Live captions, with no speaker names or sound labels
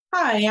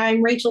Hi,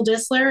 I'm Rachel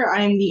Distler.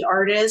 I'm the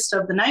artist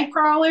of the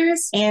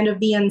Nightcrawlers and of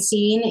the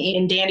Unseen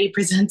in Dandy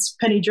Presents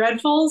Penny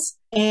Dreadfuls.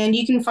 And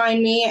you can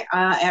find me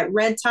at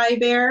Red Tie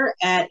Bear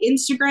at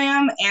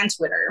Instagram and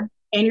Twitter.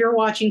 And you're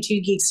watching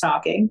Two Geeks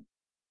Talking.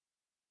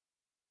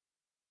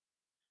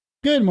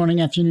 Good morning,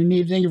 afternoon,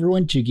 evening,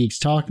 everyone. Two Geeks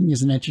Talking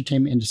is an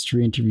entertainment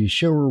industry interview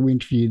show where we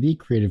interview the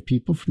creative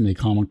people from the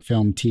comic,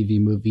 film, TV,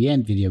 movie,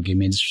 and video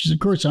game industries. Of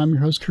course, I'm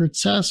your host, Kurt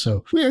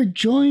Sasso. We are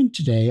joined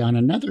today on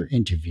another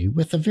interview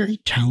with a very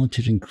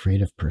talented and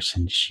creative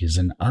person. She's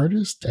an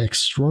artist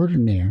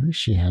extraordinaire.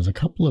 She has a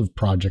couple of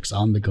projects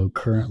on the go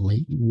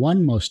currently.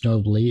 One, most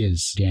notably,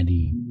 is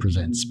Dandy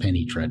Presents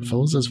Penny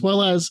Dreadfuls, as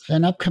well as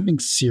an upcoming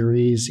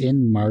series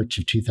in March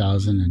of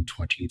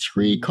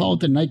 2023 called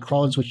The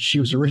Nightcrawlers, which she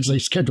was originally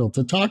scheduled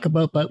to talk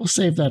about, but we'll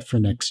save that for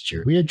next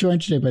year. We are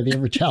joined today by the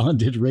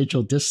ever-talented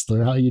Rachel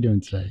Distler. How are you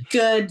doing today?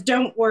 Good.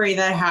 Don't worry,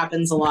 that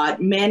happens a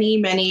lot.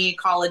 Many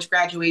college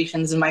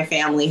graduations in my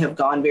family have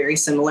gone very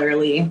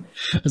similarly.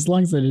 As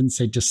long as I didn't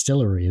say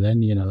distillery, then,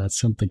 that's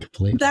something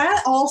completely.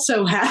 That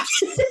also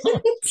happens.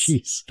 Oh,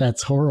 jeez,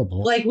 that's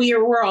horrible. Like,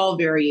 we're all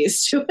very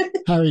used to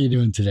it. How are you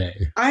doing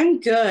today? I'm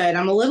good.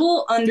 I'm a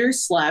little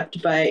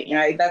underslept, but,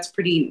 that's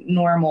pretty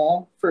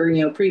normal for,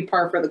 pretty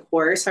par for the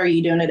course. How are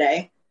you doing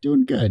today?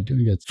 Doing good.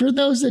 For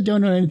those that don't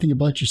know anything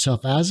about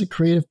yourself as a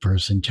creative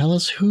person, tell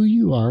us who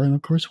you are and,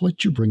 of course,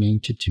 what you're bringing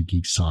to Two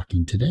Geeks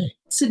Talking today.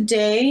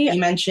 Today, you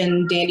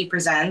mentioned Dandy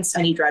Presents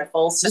Penny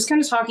Dreadfuls. So just kind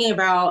of talking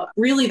about,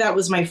 really, that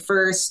was my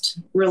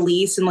first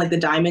release in the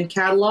Diamond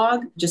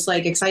catalog. Just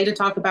excited to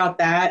talk about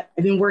that.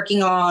 I've been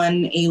working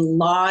on a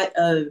lot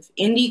of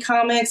indie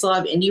comics, a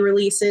lot of indie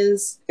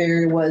releases.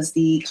 There was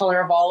The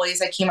Color of Always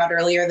that came out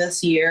earlier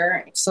this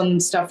year. Some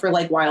stuff for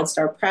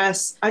Wildstar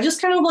Press. I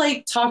just kind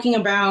of talking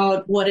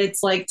about what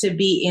it's like to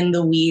be in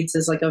the weeds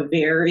as a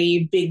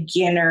very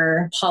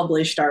beginner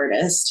published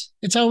artist.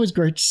 It's always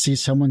great to see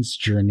someone's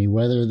journey,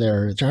 whether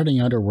they're starting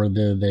out or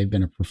whether they've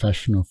been a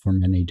professional for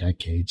many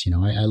decades.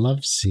 I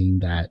love seeing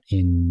that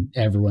in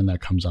everyone that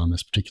comes on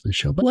this particular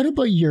show. But what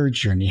about your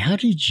journey? How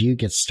did you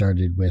get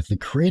started with the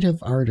creative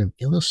art of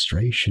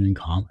illustration and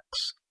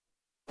comics?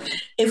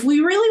 If we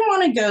really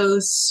want to go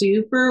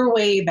super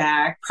way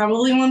back,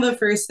 probably one of the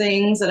first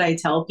things that I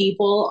tell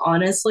people,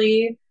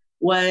 honestly,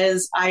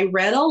 was I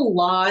read a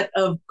lot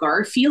of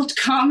Garfield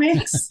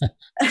comics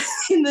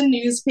in the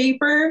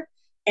newspaper.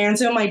 And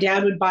so my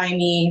dad would buy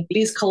me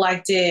these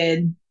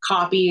collected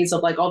copies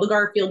of all the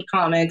Garfield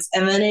comics.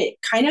 And then it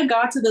kind of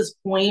got to this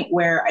point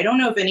where I don't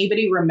know if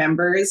anybody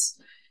remembers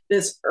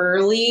this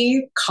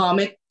early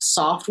comic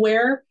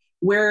software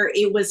where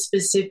it was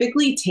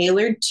specifically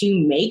tailored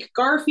to make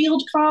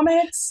Garfield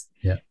comics.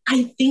 Yeah.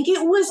 I think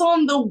it was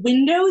on the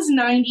Windows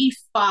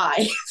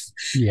 95.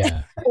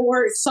 Yeah.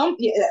 Or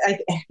something. I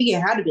think it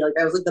had to be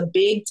that. It was the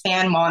big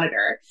tan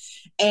monitor.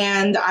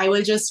 And I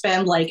would just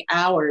spend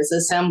hours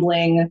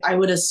assembling, I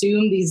would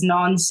assume, these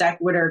non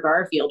sequitur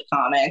Garfield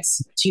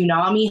comics.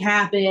 Toonami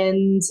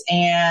happened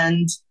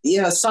and,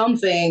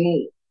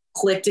 something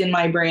clicked in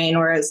my brain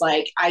where it's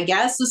I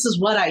guess this is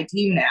what I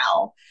do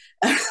now.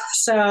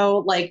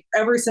 So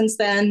ever since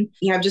then,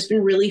 I've just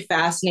been really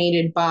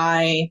fascinated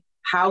by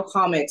how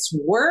comics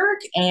work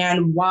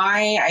and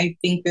why I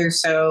think they're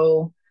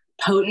so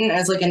potent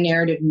as a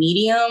narrative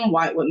medium,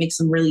 what makes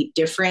them really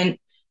different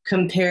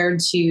compared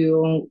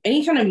to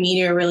any kind of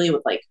media really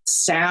with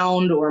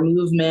sound or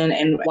movement,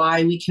 and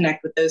why we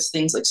connect with those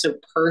things so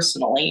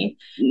personally.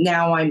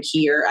 Now I'm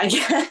here, I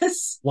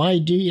guess.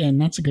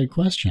 And that's a good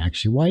question,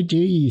 actually. Why do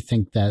you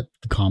think that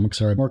the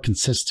comics are a more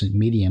consistent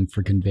medium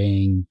for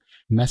conveying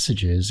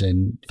messages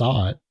and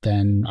thought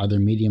than other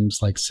mediums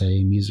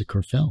say music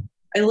or film?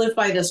 I lived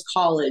by this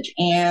college,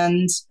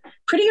 and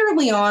pretty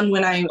early on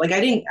when I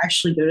didn't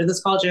actually go to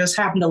this college, I just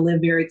happened to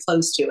live very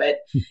close to it.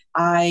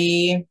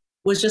 I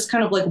was just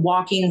kind of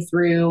walking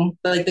through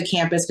the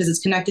campus because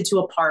it's connected to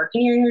a park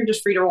and you're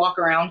just free to walk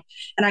around.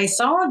 And I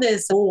saw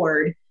this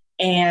board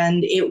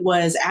and it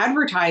was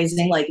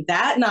advertising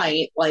that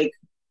night,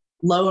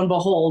 lo and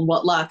behold,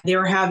 what luck, they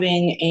were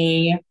having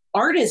a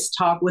artist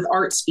talk with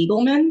Art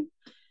Spiegelman.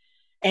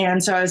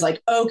 And so I was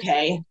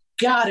okay,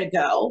 gotta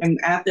go. I'm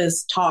at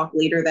this talk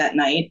later that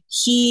night.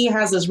 He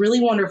has this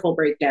really wonderful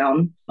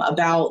breakdown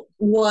about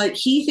what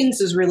he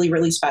thinks is really,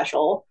 really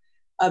special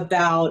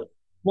about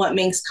what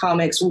makes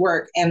comics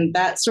work. And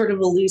that sort of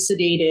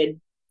elucidated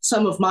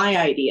some of my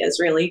ideas,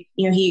 really.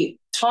 He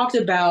talked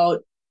about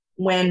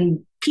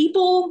when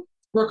people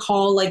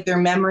recall their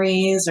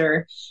memories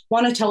or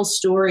want to tell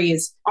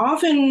stories,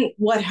 often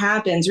what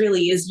happens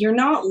really is you're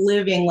not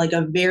living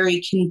a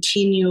very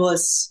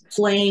continuous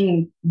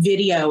playing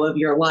video of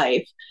your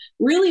life.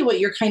 Really what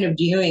you're kind of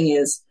doing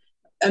is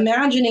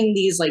imagining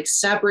these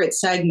separate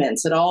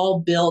segments that all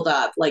build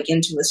up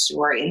into a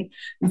story.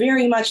 And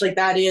very much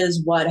that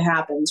is what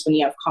happens when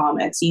you have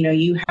comics.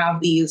 You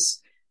have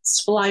these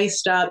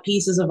spliced up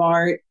pieces of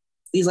art,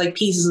 these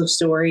pieces of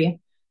story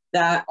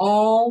that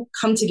all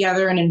come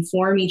together and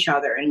inform each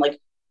other and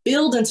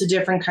build into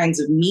different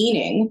kinds of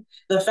meaning.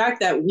 The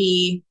fact that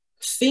we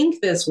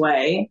think this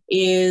way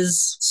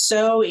is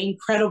so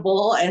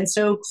incredible and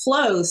so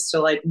close to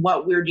like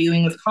what we're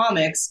doing with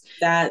comics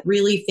that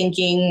really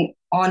thinking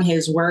on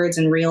his words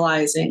and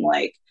realizing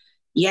like,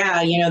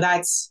 yeah,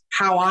 that's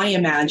how I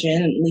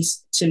imagine, at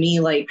least to me,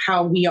 like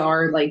how we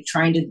are like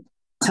trying to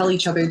tell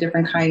each other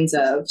different kinds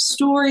of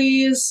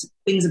stories,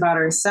 things about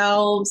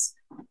ourselves,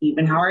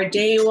 even how our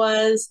day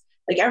was.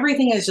 Like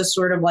everything is just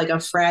sort of like a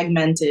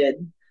fragmented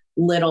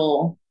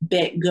little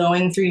bit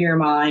going through your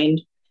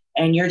mind,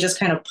 and you're just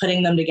kind of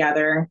putting them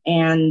together.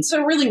 And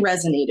so it really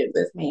resonated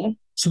with me.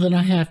 So then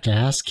I have to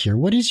ask here,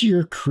 what is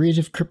your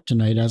creative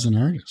kryptonite as an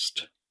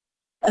artist?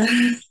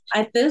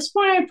 At this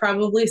point, I'd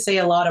probably say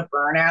a lot of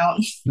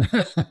burnout.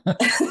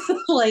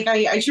 Like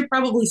I should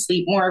probably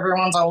sleep more.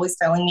 Everyone's always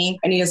telling me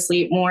I need to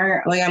sleep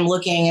more. Like I'm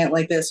looking at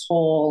like this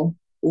whole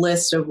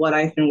list of what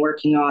I've been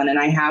working on, and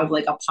I have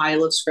like a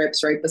pile of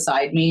scripts right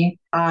beside me.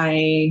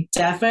 I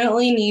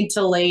definitely need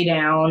to lay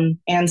down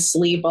and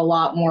sleep a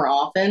lot more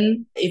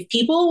often. If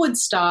people would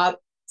stop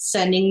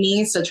sending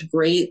me such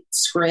great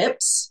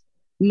scripts,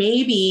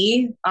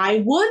 maybe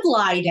I would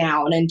lie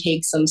down and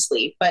take some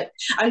sleep. But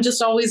I'm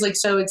just always like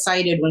so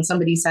excited when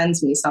somebody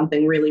sends me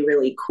something really,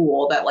 really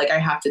cool that like I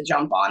have to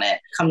jump on it.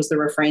 Comes the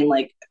refrain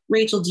like,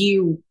 Rachel, do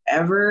you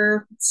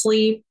ever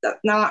sleep?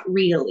 Not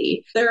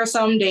really. There are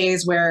some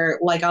days where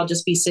like I'll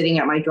just be sitting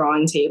at my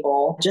drawing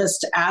table,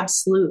 just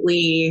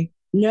absolutely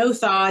no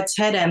thoughts,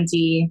 head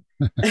empty.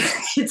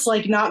 It's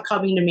like not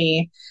coming to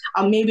me.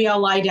 Maybe I'll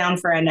lie down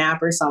for a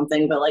nap or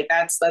something, but like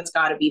that's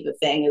got to be the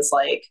thing, is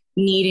like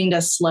needing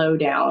to slow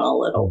down a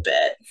little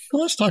bit.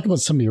 Well, let's talk about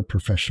some of your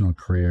professional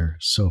career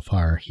so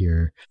far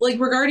here. Like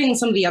regarding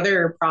some of the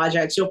other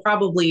projects, you'll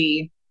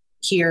probably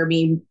hear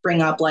me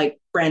bring up like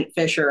Brent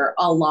Fisher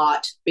a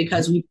lot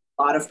because we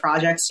a lot of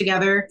projects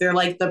together. They're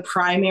like the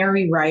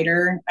primary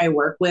writer I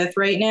work with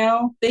right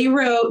now. They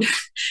wrote,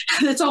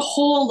 it's a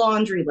whole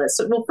laundry list.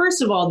 So, well,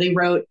 first of all, they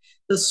wrote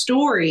the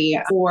story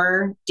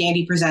for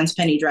Dandy Presents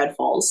Penny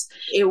Dreadfuls.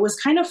 It was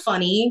kind of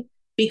funny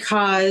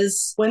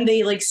because when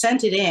they like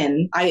sent it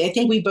in, I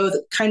think we both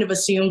kind of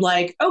assumed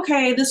like,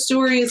 okay, this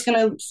story is going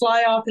to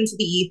fly off into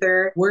the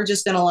ether. We're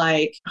just going to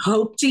like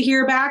hope to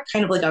hear back,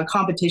 kind of like a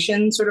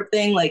competition sort of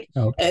thing. Like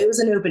It was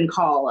an open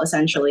call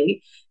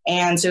essentially.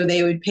 And so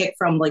they would pick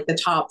from like the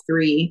top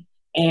 3,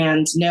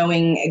 and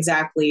knowing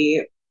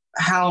exactly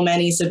how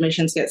many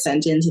submissions get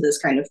sent into this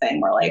kind of thing,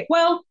 we're like,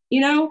 well,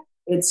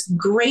 it's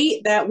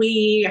great that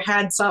we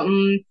had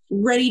something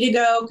ready to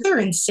go. They're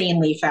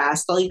insanely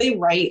fast. Like they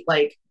write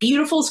like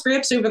beautiful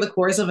scripts over the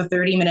course of a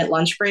 30-minute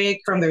lunch break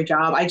from their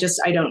job. I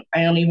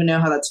don't even know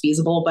how that's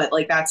feasible, but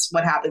like that's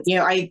what happens.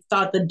 I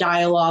thought the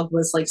dialogue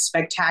was like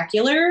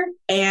spectacular,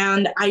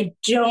 and I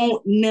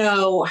don't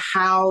know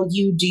how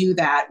you do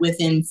that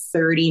within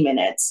 30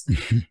 minutes.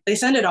 They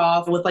send it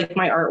off with like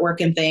my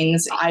artwork and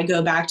things. I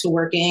go back to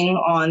working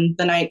on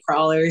the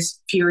Nightcrawlers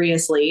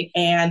furiously,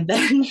 and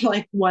then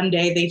like one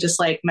day they just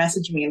like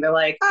message me and they're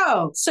like,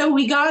 oh, so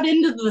we got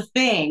into the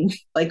thing.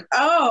 Like,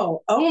 oh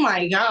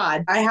my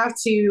God. I have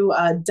to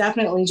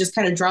definitely just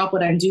kind of drop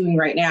what I'm doing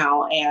right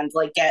now and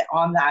like get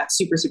on that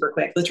super, super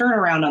quick. The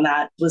turnaround on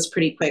that was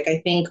pretty quick. I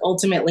think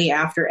ultimately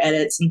after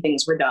edits and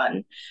things were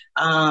done,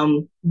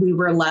 we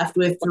were left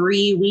with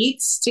 3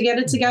 weeks to get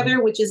it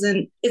together, which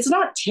it's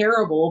not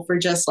terrible for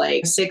just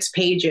like 6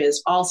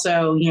 pages.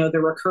 Also,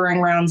 the recurring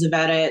rounds of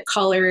edit,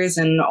 colors,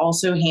 and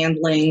also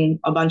handling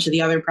a bunch of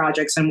the other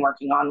projects I'm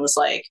working on was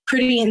like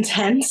pretty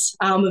intense,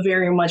 but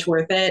very much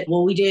worth it.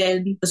 Well, we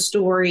did the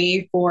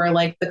story for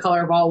like The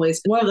Color of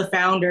Always, one of the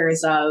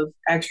founders of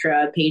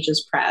Extra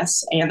Pages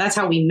Press. And that's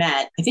how we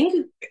met. I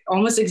think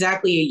almost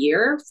exactly a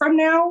year from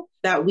now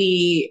that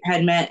we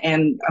had met,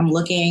 and I'm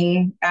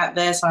looking at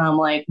this and I'm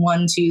like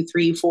 1, 2,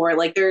 3, 4,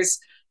 like there's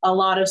a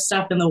lot of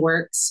stuff in the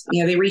works.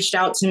 They reached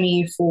out to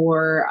me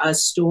for a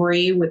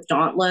story with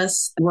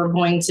Dauntless. We're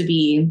going to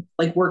be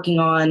like working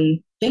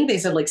on, I think they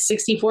said like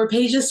 64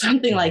 pages,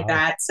 something like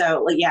that.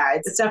 So like, yeah,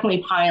 it's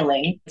definitely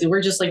piling.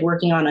 We're just like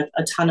working on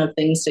a ton of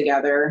things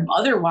together.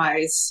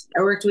 Otherwise,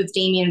 I worked with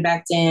Damien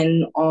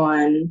Becton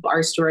on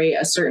our story,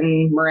 A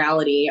Certain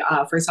Morality,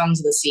 for Songs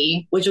of the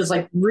Sea, which was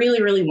like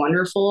really, really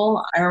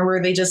wonderful. I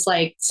remember they just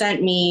like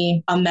sent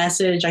me a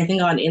message, I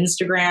think on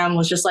Instagram,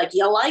 was just like,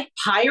 you like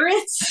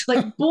pirates?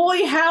 Like,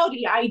 boy,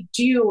 howdy, I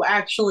do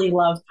actually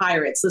love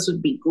pirates. This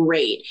would be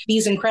great.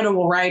 These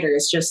incredible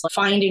writers just like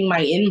finding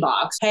my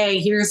inbox. Hey,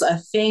 here's a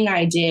thing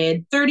I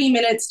did, 30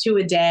 minutes to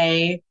a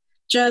day,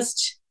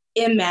 just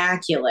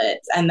immaculate.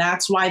 And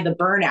that's why the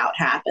burnout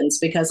happens,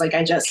 because like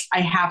I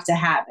have to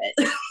have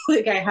it.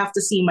 Like I have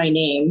to see my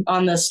name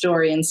on the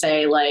story and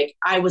say like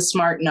I was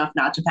smart enough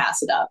not to pass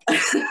it up.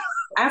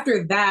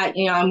 After that,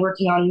 I'm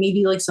working on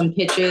maybe like some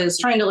pitches,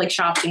 trying to like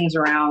shop things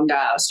around.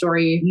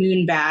 Story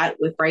Moonbat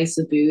with Bryce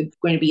Abboud,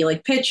 going to be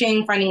like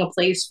pitching, finding a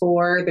place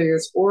for.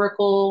 There's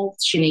Oracle,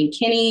 Sinead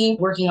Kinney,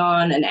 working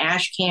on an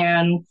ash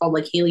can called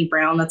like Haley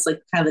Brown. That's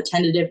like kind of the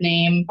tentative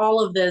name.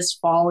 All of this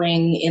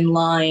falling in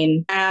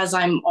line as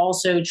I'm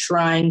also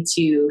trying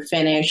to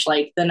finish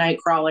like the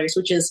Nightcrawlers,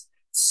 which is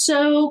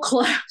So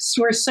close.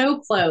 We're so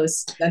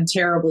close. I'm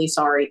terribly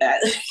sorry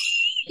that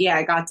yeah,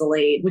 it got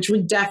delayed, which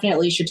we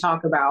definitely should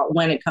talk about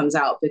when it comes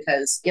out,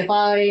 because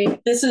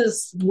this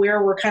is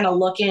where we're kind of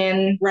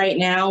looking right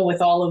now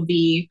with all of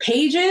the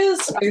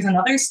pages. There's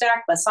another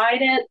stack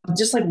beside it.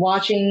 Just like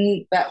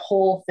watching that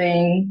whole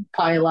thing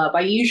pile up.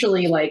 I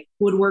usually like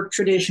would work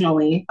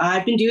traditionally.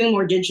 I've been doing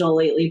more digital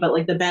lately, but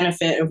like the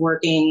benefit of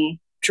working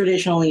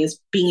traditionally is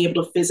being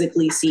able to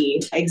physically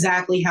see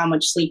exactly how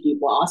much sleep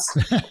you've lost.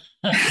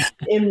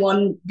 In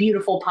one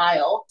beautiful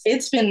pile.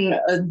 It's been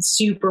a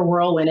super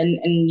whirlwind.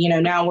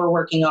 And now we're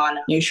working on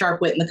Sharp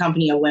Wit in the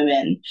Company of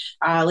Women,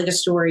 like a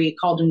story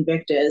called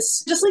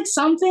Invictus. Just like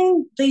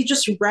something they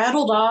just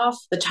rattled off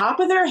the top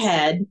of their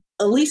head.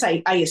 At least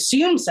I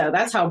assume so.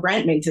 That's how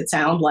Brent makes it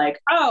sound like,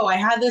 oh, I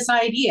had this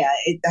idea.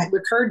 That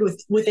occurred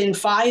within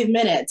 5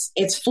 minutes.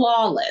 It's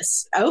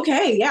flawless.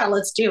 Okay, yeah,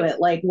 let's do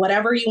it. Like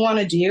whatever you want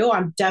to do,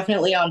 I'm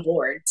definitely on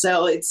board.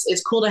 So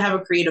it's cool to have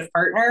a creative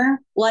partner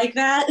like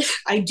that.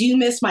 I do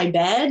miss my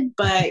bed,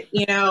 but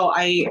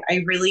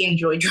I really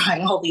enjoy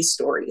drawing all these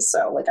stories.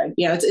 So like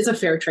it's a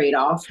fair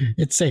trade-off.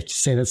 It's safe to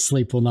say that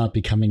sleep will not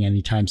be coming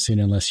anytime soon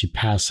unless you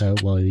pass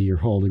out while you're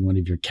holding one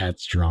of your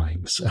cat's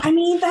drawings. So. I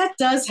mean, that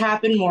does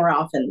happen more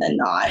often than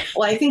not.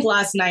 Well, I think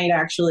last night,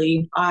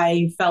 actually,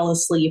 I fell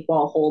asleep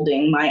while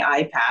holding my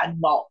iPad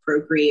while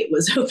Procreate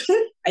was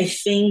open. I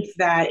think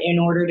that in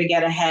order to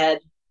get ahead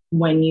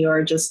when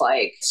you're just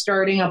like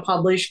starting a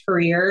published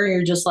career,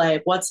 you're just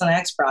like, what's the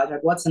next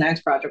project? What's the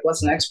next project?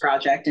 What's the next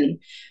project? And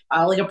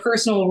like a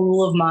personal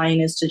rule of mine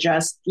is to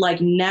just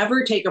like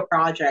never take a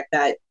project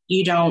that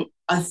you don't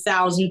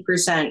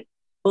 1,000%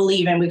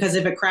 believe in, because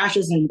if it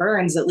crashes and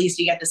burns, at least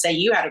you get to say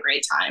you had a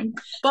great time.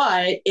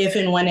 But if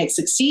and when it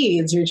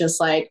succeeds, you're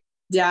just like,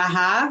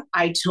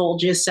 I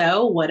told you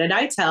so. What did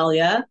I tell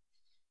you?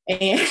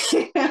 And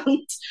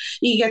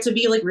you get to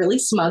be like really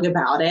smug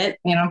about it.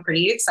 And I'm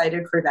pretty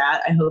excited for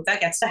that. I hope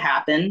that gets to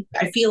happen.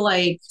 I feel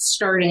like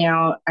starting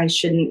out, I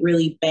shouldn't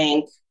really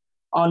bank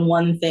on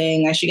one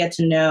thing. I should get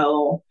to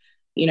know,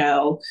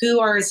 who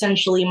are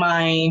essentially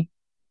my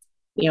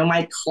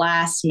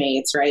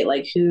classmates, right?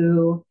 Like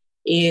who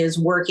is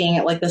working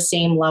at like the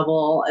same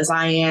level as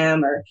I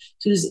am, or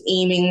who's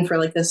aiming for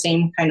like the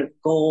same kind of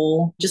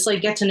goal. Just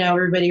like get to know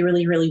everybody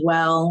really, really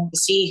well,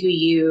 see who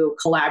you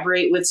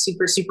collaborate with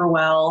super, super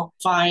well,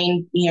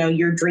 find,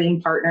 your dream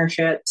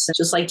partnerships,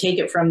 just like take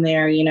it from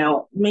there.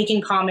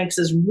 Making comics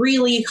is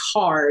really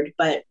hard,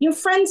 but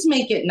friends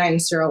make it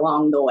nicer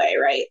along the way,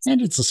 right? And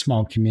it's a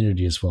small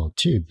community as well,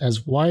 too.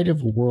 As wide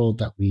of a world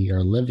that we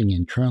are living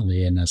in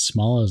currently, and as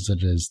small as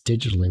it is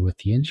digitally with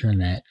the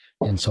internet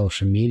and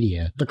social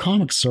media, the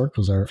comic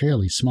circles are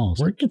fairly small.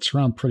 Word gets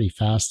around pretty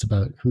fast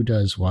about who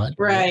does what.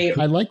 Right.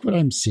 I like what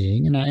I'm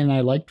seeing, and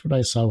I liked what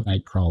I saw with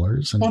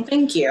Nightcrawlers. And well,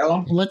 thank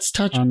you. Let's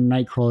touch on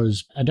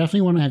Nightcrawlers. I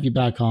definitely want to have you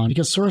back on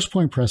because Source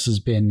Point Press has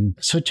been...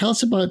 So tell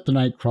us about the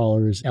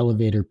Nightcrawlers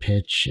elevator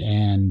pitch,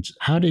 and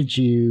how did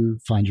you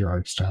find your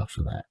art style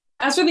for that?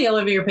 As for the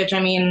elevator pitch,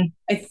 I mean,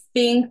 I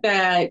think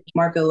that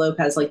Marco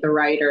Lopez, like the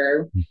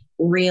writer,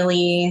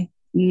 really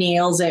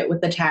nails it with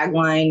the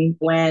tagline,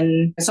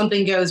 when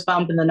something goes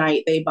bump in the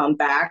night, they bump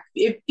back.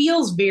 It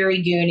feels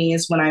very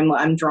Goonies when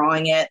I'm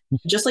drawing it.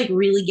 Just like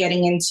really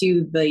getting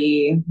into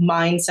the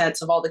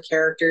mindsets of all the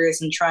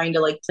characters and trying to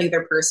like play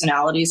their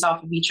personalities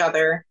off of each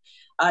other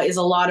is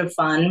a lot of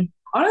fun.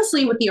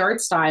 Honestly, with the art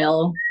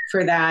style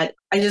for that,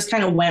 I just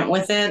kind of went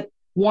with it.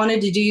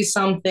 Wanted to do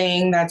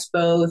something that's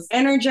both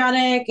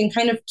energetic and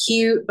kind of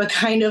cute, but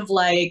kind of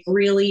like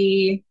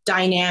really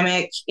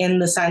dynamic in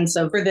the sense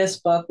of, for this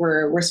book,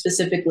 we're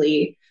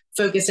specifically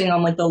focusing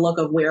on like the look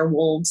of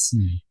werewolves.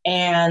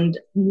 And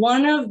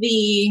one of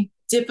the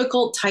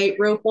difficult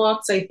tightrope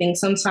walks, I think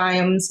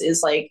sometimes,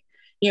 is like,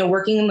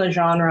 working in the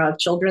genre of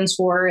children's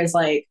horror is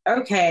like,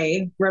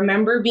 okay,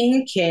 remember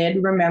being a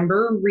kid,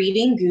 remember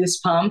reading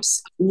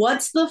Goosebumps.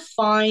 What's the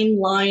fine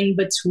line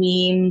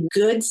between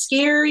good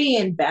scary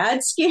and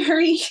bad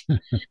scary?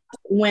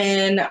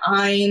 When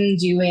I'm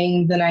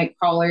doing the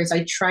Nightcrawlers,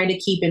 I try to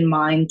keep in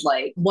mind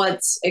like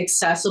what's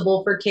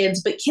accessible for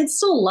kids, but kids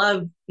still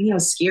love,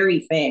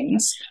 scary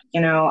things.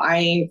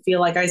 I feel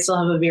like I still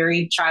have a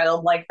very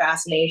childlike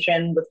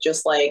fascination with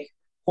just like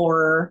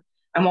horror.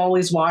 I'm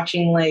always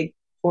watching like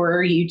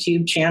horror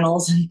YouTube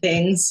channels and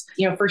things.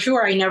 For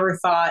sure, I never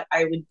thought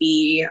I would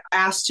be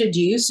asked to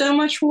do so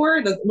much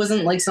horror. That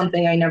wasn't like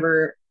something I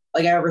ever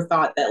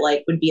thought that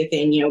like would be a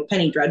thing.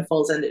 Penny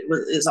Dreadfuls and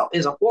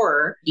is a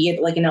horror, be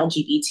it like an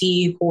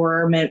LGBT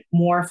horror meant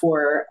more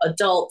for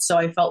adults. So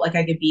I felt like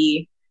I could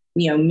be,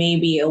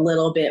 maybe a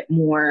little bit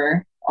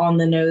more on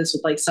the nose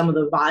with like some of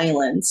the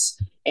violence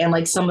and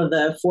like some of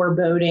the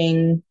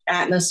foreboding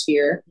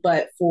atmosphere.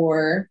 But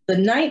for the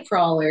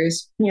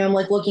Nightcrawlers, I'm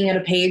like looking at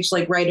a page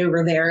like right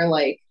over there,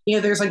 like,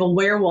 there's like a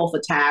werewolf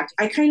attack.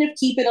 I kind of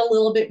keep it a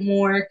little bit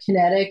more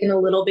kinetic and a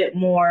little bit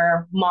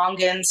more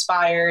manga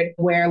inspired,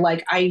 where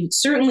like I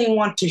certainly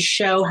want to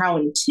show how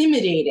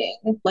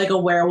intimidating like a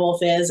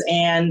werewolf is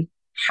and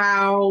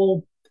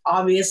how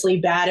obviously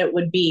bad it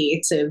would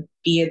be to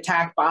be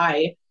attacked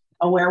by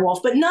a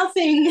werewolf, but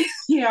nothing,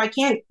 I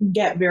can't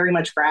get very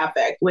much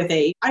graphic with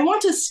I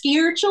want to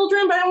scare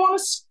children, but I want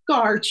to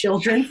scar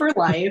children for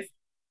life.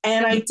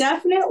 And I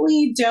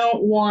definitely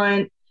don't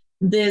want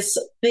this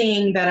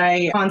thing that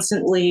I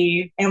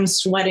constantly am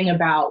sweating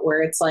about,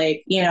 where it's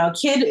like, a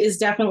kid is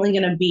definitely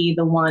going to be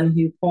the one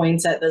who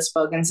points at this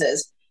book and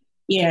says,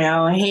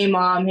 hey,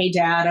 mom, hey,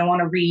 dad, I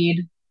want to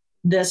read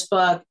this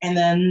book. And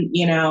then,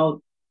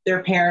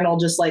 their parent will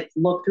just like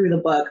look through the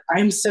book.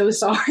 I'm so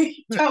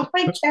sorry about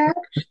my cat.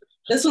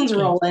 This one's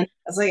rolling. I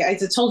was like, I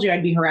told you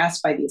I'd be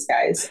harassed by these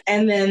guys.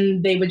 And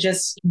then they would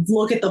just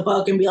look at the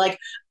book and be like,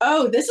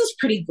 oh, this is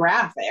pretty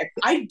graphic.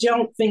 I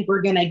don't think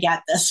we're going to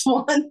get this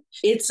one.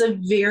 It's a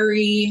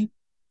very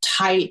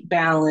tight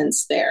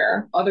balance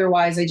there.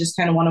 Otherwise, I just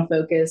kind of want to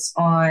focus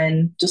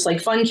on just like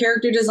fun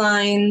character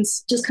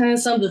designs, just kind of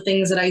some of the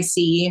things that I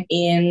see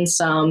in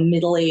some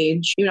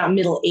not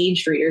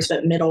middle-aged readers,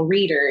 but middle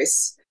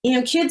readers.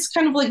 Kids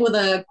kind of like with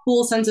a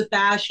cool sense of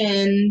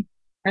fashion,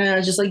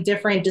 just like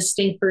different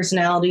distinct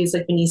personalities,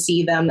 like when you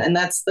see them. And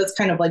that's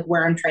kind of like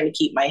where I'm trying to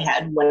keep my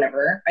head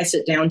whenever I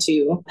sit down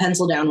to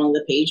pencil down one of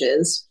the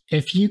pages.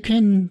 If you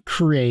can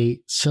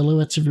create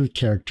silhouettes of your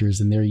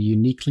characters and they're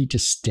uniquely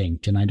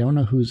distinct, and I don't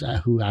know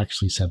who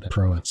actually said that,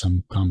 pro at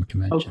some comic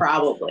convention. Oh,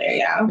 probably,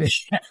 yeah.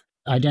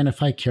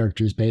 Identify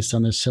characters based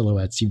on their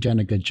silhouettes. You've done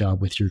a good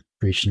job with your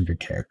creation of your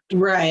character.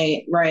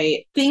 Right.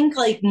 Think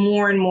like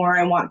more and more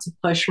I want to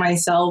push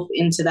myself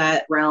into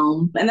that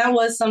realm. And that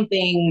was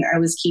something I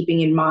was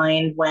keeping in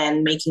mind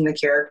when making the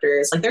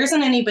characters. Like there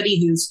isn't anybody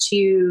who's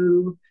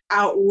too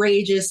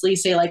outrageously,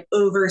 say, like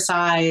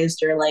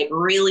oversized or like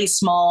really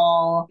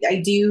small. I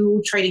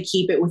do try to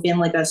keep it within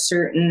like a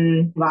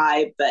certain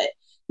vibe, but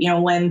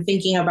when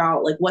thinking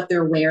about like what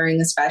they're wearing,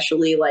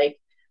 especially, like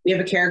we have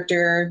a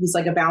character who's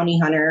like a bounty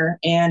hunter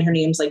and her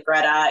name's like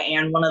Greta.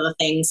 And one of the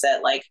things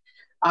that like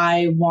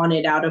I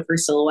wanted out of her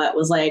silhouette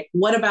was like,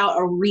 what about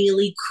a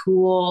really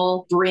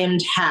cool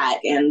brimmed hat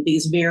and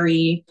these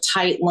very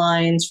tight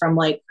lines from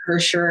like her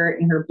shirt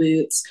and her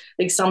boots,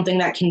 like something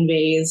that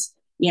conveys,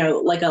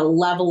 like a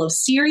level of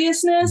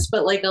seriousness,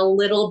 but like a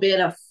little bit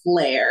of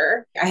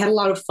flair. I had a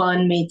lot of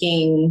fun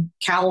making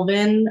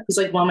Calvin, who's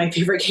like one of my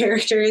favorite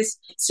characters.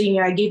 So,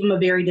 I gave him a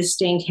very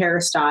distinct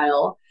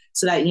hairstyle,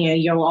 so that,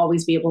 you'll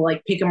always be able to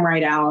like pick them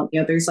right out.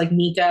 There's like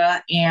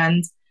Mika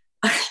and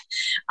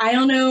I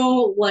don't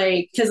know,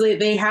 like, because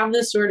they have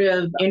this sort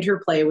of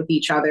interplay with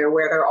each other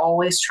where they're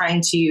always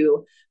trying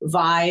to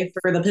vie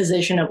for the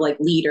position of like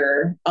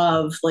leader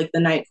of like the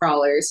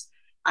Nightcrawlers.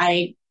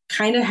 I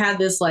kind of had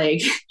this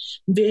like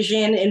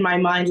vision in my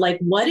mind, like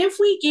what if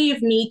we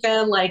gave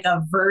Mika like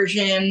a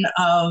version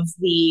of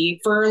the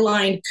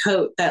fur-lined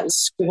coat that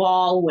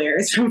Squall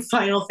wears from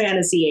Final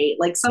Fantasy VIII,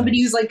 like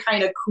somebody who's like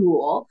kind of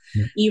cool,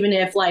 even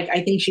if like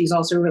I think she's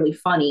also really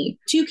funny.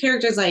 Two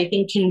characters I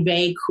think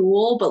convey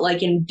cool, but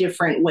like in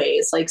different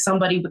ways, like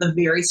somebody with a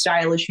very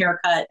stylish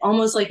haircut,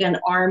 almost like an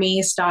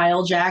army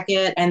style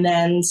jacket, and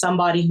then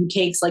somebody who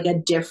takes like a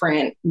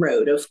different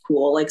road of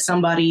cool, like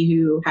somebody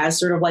who has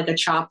sort of like a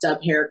chopped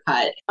up haircut,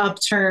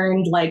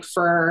 upturned like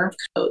fur.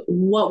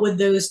 What would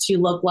those two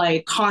look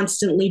like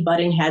constantly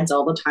butting heads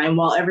all the time,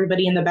 while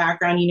everybody in the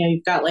background,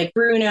 you've got like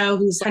Bruno,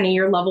 who's kind of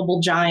your lovable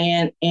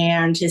giant,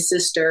 and his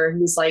sister,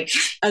 who's like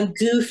a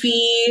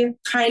goofy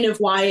kind of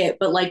Wyatt,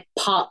 but like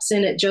pops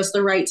in at just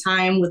the right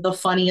time with the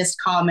funniest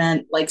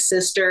comment, like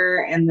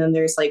sister. And then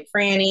there's like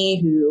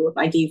Franny, who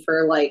I gave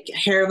her like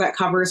hair that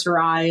covers her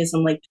eyes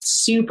and like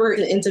super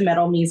into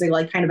metal music,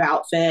 like kind of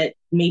outfit.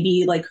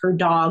 Maybe like her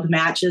dog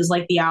matches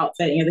like the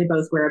outfit, they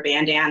both wear a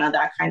bandana,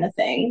 that kind of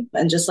thing.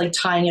 And just like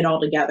tying it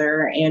all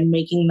together and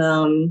making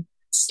them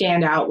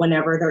stand out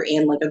whenever they're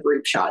in like a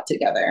group shot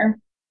together.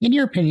 In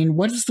your opinion,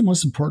 what is the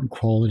most important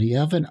quality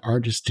of an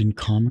artist in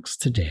comics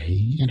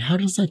today? And how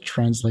does that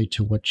translate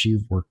to what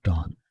you've worked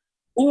on?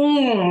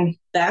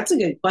 That's a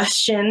good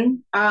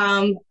question.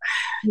 Have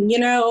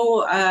you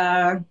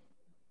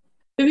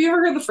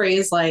ever heard the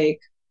phrase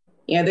like,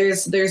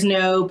 there's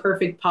no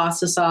perfect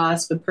pasta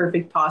sauce, but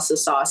perfect pasta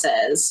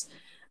sauces.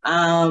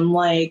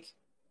 One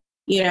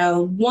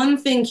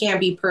thing can't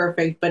be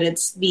perfect, but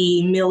it's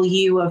the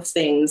milieu of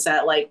things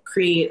that like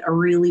create a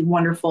really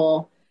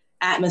wonderful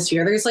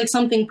atmosphere. There's like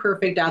something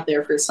perfect out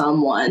there for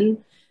someone.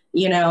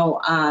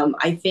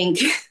 I think,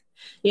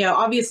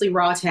 obviously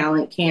raw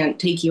talent can't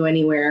take you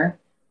anywhere,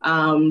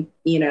 all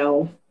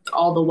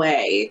the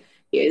way.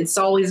 It's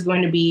always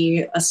going to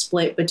be a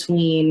split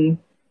between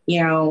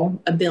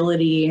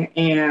ability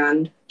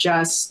and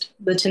just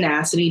the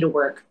tenacity to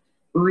work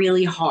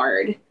really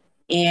hard.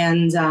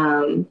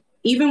 And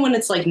even when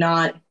it's like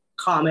not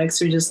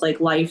comics or just like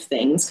life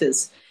things,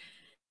 because,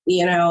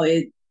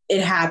 it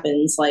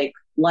happens, like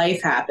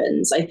life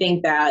happens. I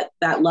think that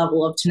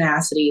level of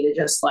tenacity to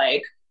just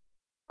like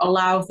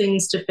allow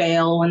things to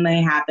fail when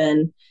they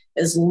happen,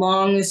 as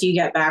long as you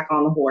get back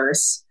on the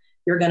horse,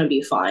 you're going to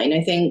be fine.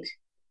 I think,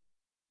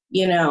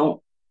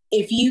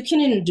 if you can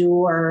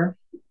endure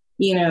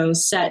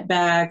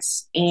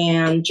setbacks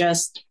and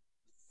just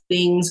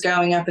things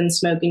going up in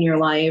smoke in your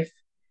life,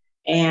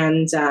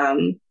 and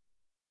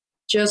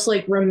just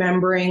like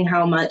remembering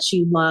how much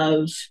you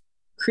love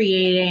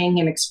creating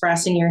and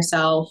expressing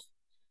yourself,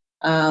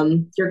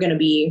 you're gonna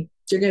be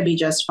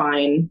just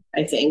fine,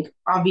 I think.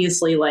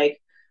 Obviously,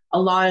 like a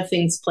lot of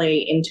things play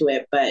into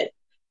it, but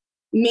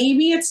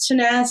maybe it's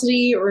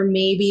tenacity or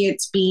maybe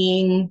it's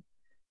being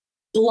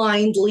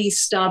blindly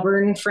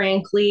stubborn,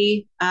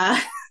 frankly,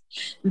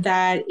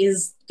 that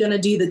is gonna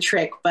do the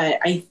trick. But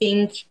I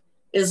think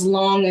as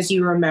long as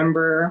you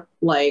remember,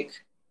 like,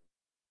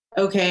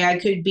 okay, I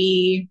could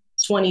be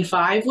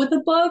 25 with a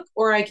book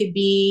or I could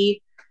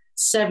be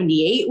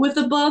 78 with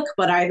a book,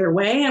 but either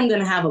way, I'm going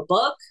to have a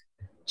book.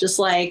 Just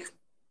like,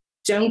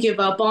 don't give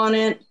up on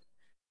it.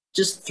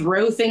 Just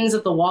throw things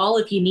at the wall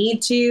if you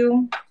need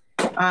to.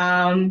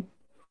 But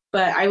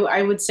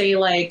I would say,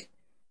 like,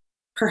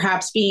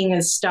 perhaps being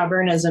as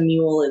stubborn as a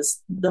mule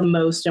is the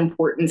most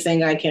important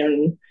thing I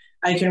can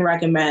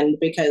recommend,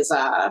 because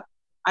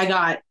I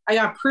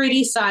got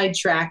pretty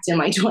sidetracked in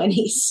my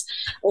 20s,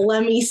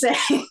 let me say,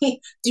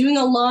 doing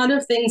a lot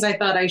of things I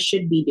thought I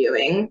should be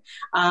doing,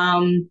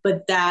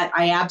 but that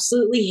I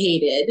absolutely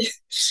hated.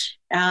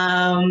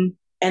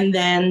 And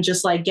then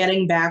just like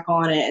getting back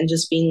on it and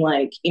just being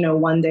like, you know,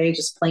 one day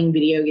just playing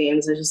video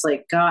games. I just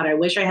like, God, I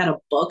wish I had a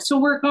book to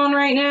work on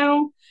right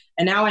now.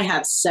 And now I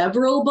have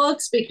several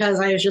books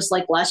because I was just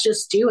like, let's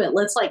just do it.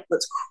 Let's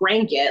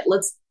crank it.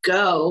 Let's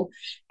go.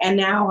 And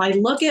now I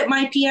look at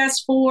my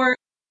PS4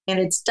 and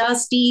it's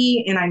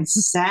dusty and I'm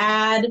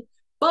sad,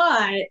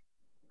 but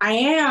I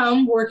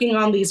am working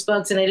on these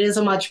books and it is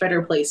a much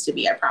better place to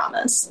be, I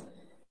promise.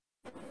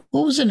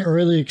 What was an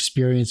early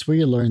experience where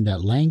you learned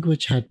that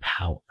language had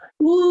power?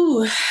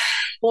 Ooh,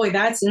 boy,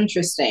 that's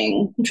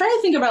interesting. I'm trying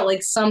to think about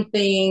like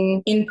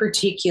something in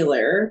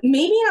particular.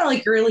 Maybe not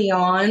like early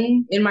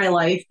on in my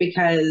life,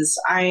 because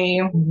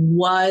I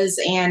was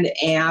and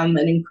am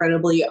an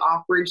incredibly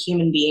awkward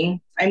human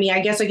being. I mean, I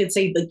guess I could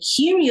say that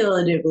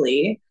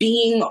cumulatively,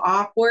 being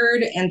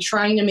awkward and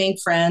trying to make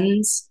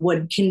friends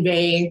would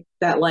convey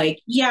that, like,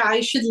 yeah,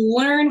 I should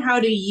learn how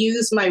to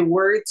use my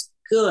words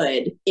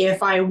good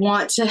if I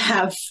want to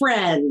have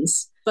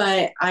friends.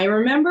 But I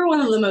remember one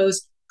of the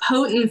most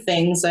potent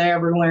things I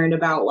ever learned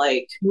about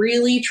like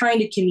really trying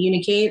to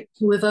communicate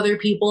with other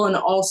people and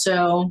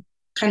also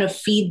kind of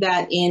feed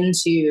that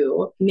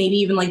into maybe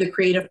even like the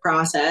creative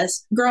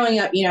process. Growing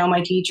up, you know,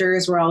 my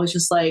teachers were always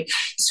just like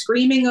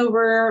screaming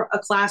over a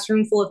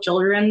classroom full of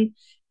children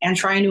and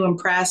trying to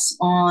impress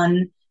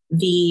on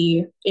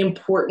the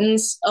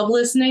importance of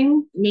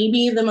listening.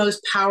 Maybe the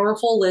most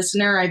powerful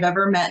listener I've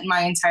ever met in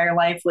my entire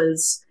life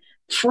was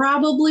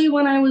probably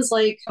when I was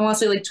like, I want to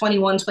say like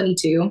 21,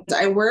 22.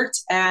 I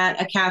worked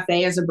at a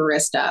cafe as a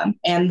barista.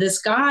 And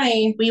this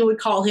guy, we would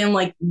call him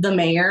like the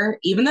mayor,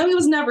 even though he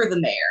was never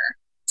the mayor.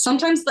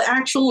 Sometimes the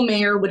actual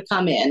mayor would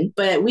come in,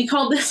 but we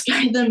called this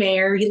guy the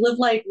mayor. He lived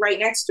like right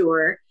next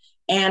door.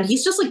 And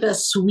he's just like the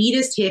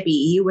sweetest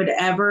hippie you would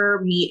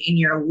ever meet in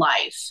your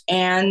life.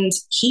 And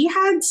he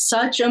had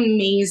such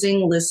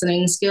amazing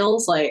listening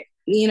skills. Like,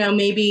 you know,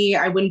 maybe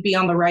I wouldn't be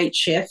on the right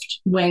shift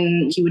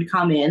when he would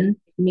come in.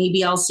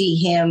 Maybe I'll see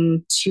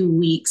him 2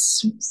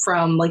 weeks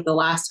from like the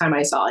last time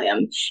I saw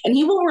him. And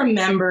he will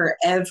remember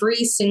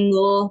every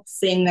single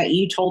thing that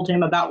you told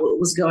him about what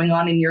was going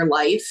on in your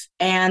life.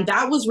 And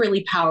that was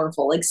really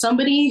powerful. Like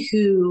somebody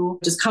who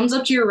just comes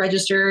up to your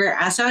register,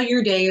 asks how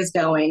your day is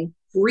going,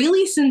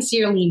 really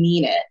sincerely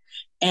mean it.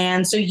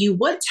 And so you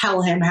would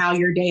tell him how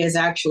your day is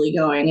actually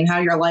going and how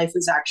your life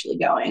is actually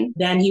going.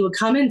 Then he would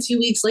come in 2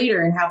 weeks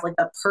later and have like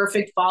the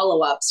perfect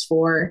follow-ups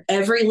for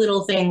every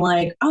little thing,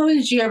 like, oh,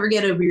 did you ever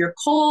get over your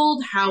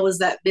cold? How was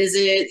that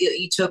visit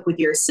you took with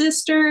your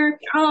sister?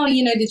 Oh,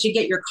 you know, did you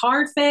get your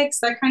car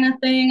fixed? That kind of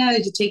thing.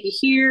 Did you take it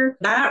here?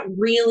 That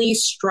really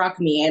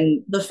struck me.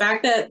 And the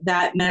fact that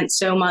that meant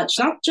so much,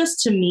 not just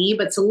to me,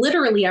 but to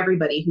literally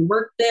everybody who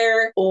worked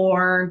there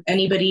or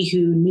anybody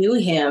who knew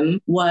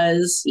him,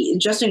 was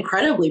just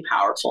incredible.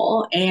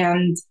 Powerful.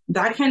 And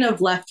that kind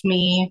of left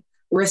me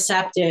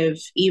receptive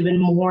even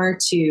more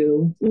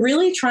to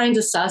really trying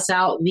to suss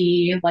out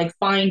the like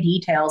fine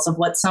details of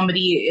what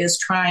somebody is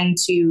trying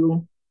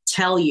to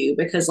tell you,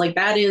 because like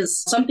that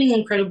is something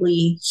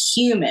incredibly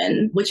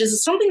human, which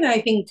is something that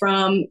I think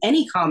from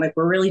any comic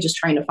we're really just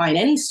trying to find.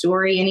 Any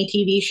story, any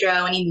TV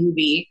show, any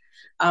movie,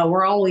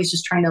 we're always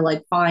just trying to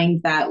like find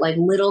that like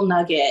little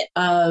nugget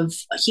of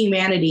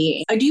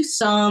humanity. I do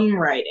some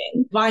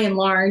writing. By and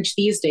large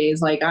these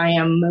days, like I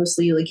am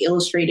mostly like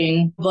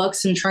illustrating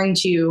books and trying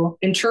to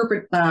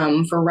interpret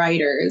them for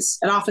writers.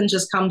 It often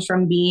just comes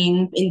from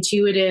being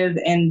intuitive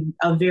and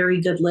a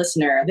very good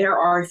listener. There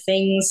are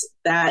things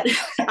that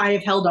I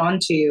have held on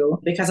to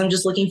because I'm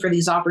just looking for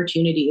these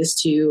opportunities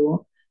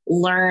to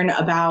learn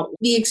about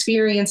the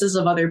experiences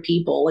of other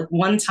people. Like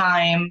one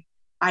time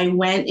I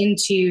went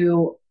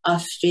into a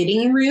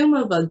fitting room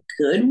of a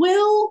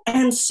Goodwill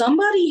and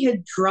somebody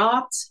had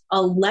dropped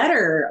a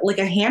letter, like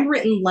a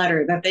handwritten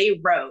letter that they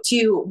wrote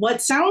to what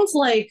sounds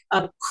like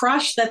a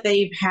crush that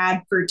they've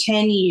had for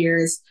 10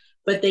 years,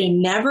 but they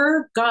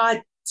never got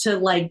to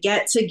like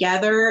get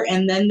together,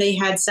 and then they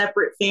had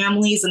separate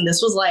families. And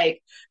this was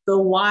like the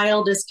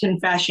wildest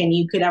confession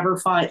you could ever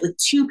find, like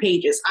 2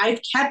 pages. I've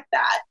kept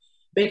that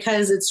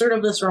because it's sort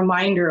of this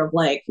reminder of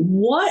like,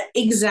 what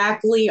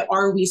exactly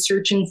are we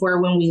searching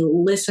for when we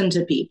listen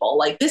to people?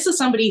 Like, this is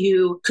somebody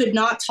who could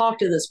not talk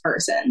to this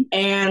person.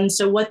 And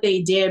so what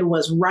they did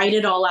was write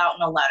it all out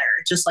in a letter,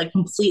 just like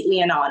completely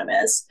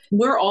anonymous.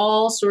 We're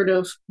all sort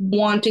of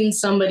wanting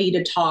somebody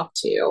to talk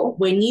to.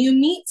 When you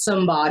meet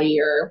somebody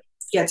or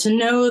get to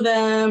know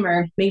them,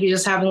 or maybe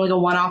just having like a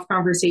one-off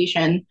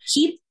conversation,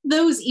 keep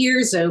those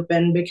ears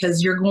open,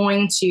 because you're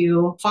going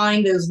to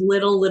find those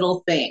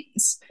little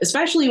things,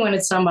 especially when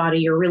it's somebody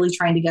you're really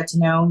trying to get to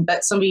know,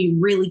 that somebody you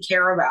really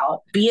care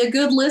about. Be a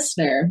good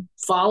listener,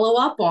 follow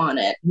up on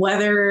it,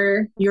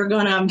 whether you're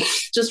going to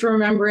just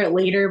remember it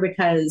later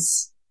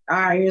because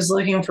you're just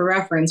looking for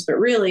reference, but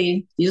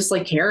really you just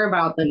like care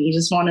about them. You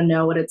just want to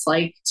know what it's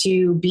like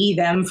to be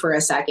them for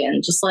a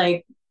second. Just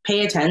like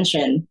pay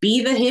attention,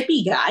 be the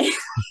hippie guy,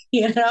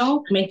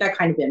 make that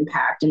kind of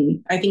impact.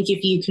 And I think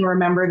if you can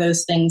remember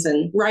those things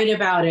and write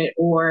about it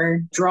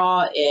or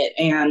draw it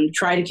and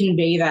try to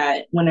convey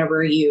that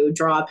whenever you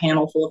draw a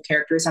panel full of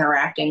characters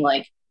interacting,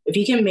 like if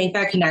you can make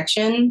that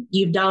connection,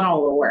 you've done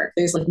all the work.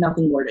 There's like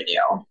nothing more to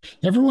do.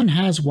 Everyone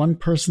has one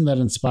person that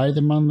inspired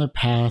them on their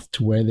path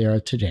to where they are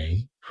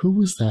today. Who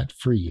was that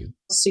for you?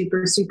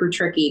 Super, super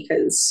tricky,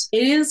 because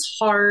it is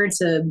hard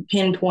to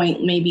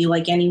pinpoint maybe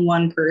like any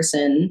one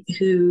person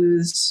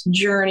whose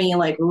journey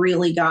like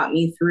really got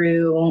me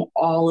through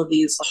all of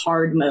these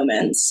hard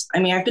moments. I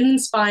mean, I've been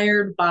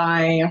inspired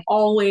by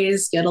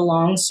always get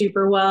along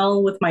super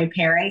well with my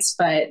parents,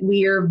 but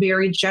we are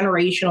very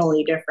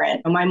generationally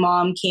different. My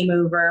mom came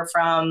over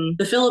from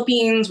the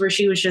Philippines, where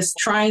she was just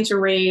trying to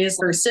raise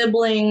her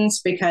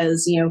siblings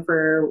because,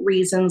 for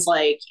reasons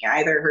like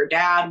either her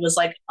dad was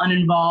like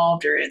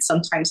uninvolved, or it's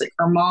sometimes like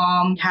her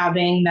mom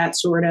having that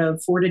sort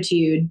of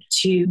fortitude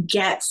to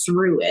get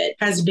through it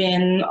has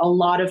been a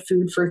lot of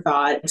food for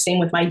thought. Same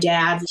with my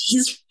dad.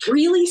 He's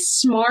really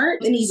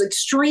smart and he's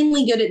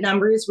extremely good at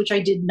numbers, which I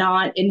did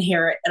not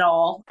inherit at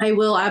all. I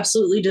will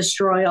absolutely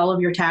destroy all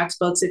of your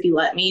textbooks if you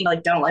let me.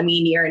 Like, don't let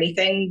me near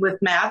anything with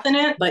math in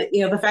it. But,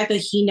 the fact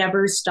that he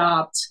never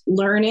stopped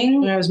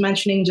learning. And I was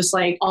mentioning just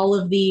like all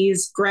of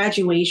these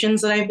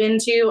graduations that I've been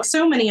to,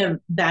 so many of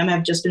them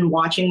have just been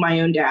watching my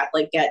own dad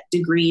like get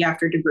degree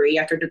after degree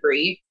after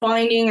degree,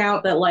 finding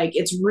out that like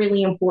it's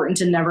really important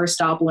to never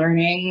stop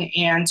learning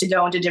and to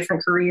go into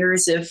different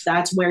careers if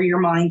that's where your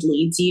mind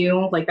leads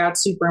you. Like,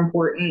 that's super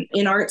important.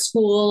 In art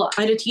school,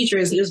 I had a teacher,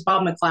 he was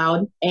Bob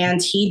McLeod,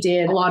 and he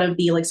did a lot of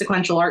the like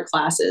sequential art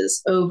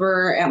classes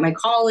over at my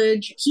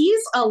college.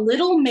 He's a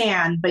little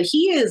man, but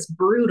he is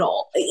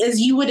brutal, as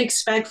you would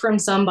expect from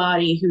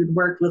somebody who'd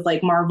worked with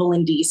like Marvel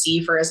and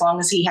DC for as long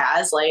as he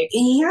has. Like,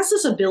 and he has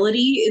this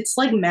ability, it's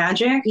like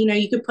magic.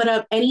 You could put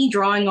up any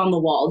drawing on the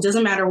wall, it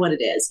doesn't matter what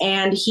it is,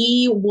 and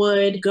he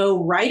would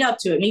go right up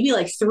to it, maybe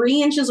like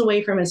 3 inches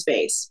away from his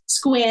face,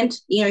 squint,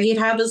 he'd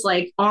have his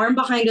like arm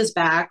behind his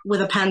back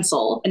with a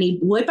pencil, and he'd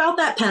whip out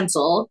that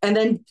pencil, and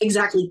then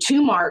exactly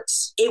 2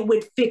 marks, it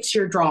would fix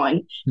your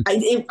drawing.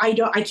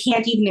 I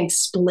can't even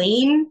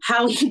explain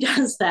how he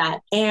does that.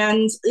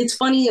 And it's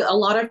funny, a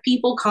lot of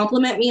people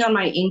compliment me on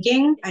my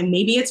inking, and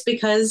maybe it's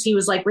because he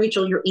was like,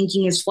 Rachel, your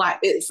inking is flat.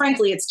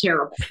 Frankly, it's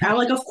terrible. I'm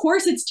like, of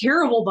course it's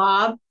terrible,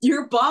 Bob.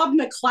 You're Bob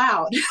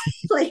McLeod.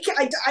 Like,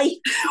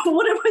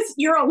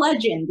 you're a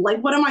legend. Like,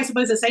 what am I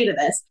supposed to say to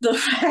this? The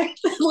fact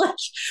that like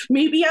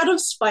maybe out of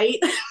spite,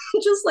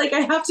 just like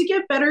I have to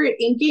get better at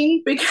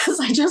inking because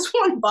I just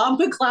want Bob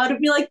McLeod to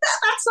be like,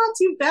 that's not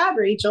too bad,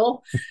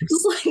 Rachel.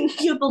 Just like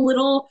give the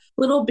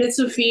little bits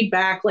of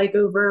feedback like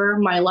over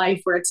my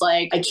life where it's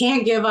like, I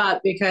can't give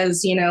up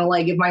because,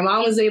 like if my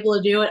mom was able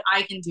to do it,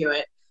 I can do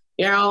it.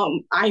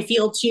 I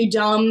feel too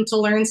dumb to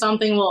learn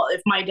something. Well,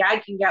 if my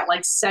dad can get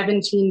like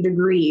 17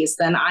 degrees,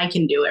 then I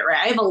can do it, right?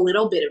 I have a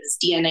little bit of his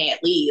DNA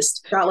at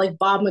least. Got like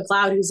Bob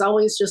McLeod, who's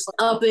always just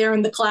up there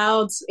in the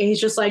clouds. And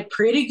he's just like,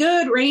 pretty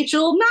good,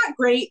 Rachel. Not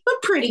great,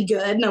 but pretty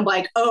good. And I'm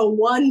like, oh,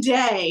 one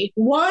day.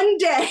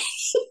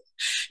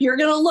 You're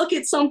going to look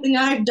at something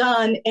I've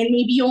done and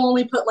maybe you'll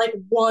only put like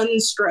 1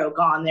 stroke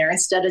on there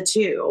instead of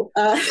 2.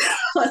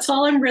 That's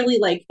all I'm really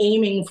like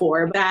aiming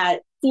for.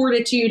 That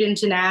fortitude and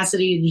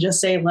tenacity to just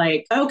say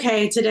like,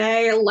 okay,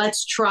 today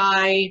let's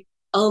try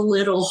a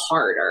little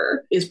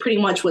harder is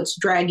pretty much what's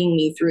dragging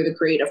me through the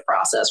creative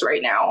process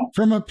right now.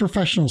 From a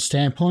professional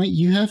standpoint,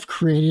 you have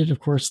created,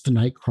 of course, the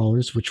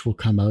Nightcrawlers, which will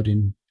come out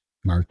in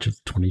March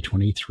of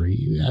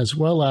 2023, as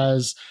well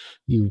as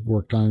you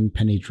worked on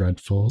Penny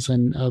Dreadfuls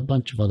and a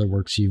bunch of other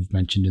works you've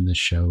mentioned in the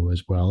show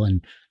as well.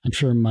 And I'm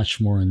sure much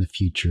more in the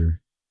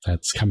future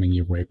that's coming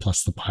your way,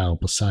 plus the pile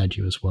beside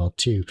you as well,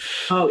 too.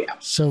 Oh, yeah.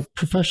 So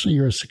professionally,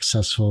 you're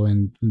successful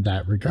in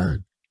that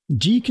regard.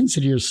 Do you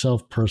consider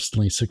yourself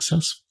personally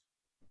successful?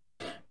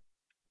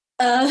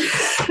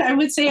 I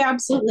would say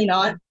absolutely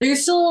not.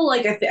 There's still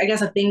like I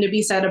guess a thing to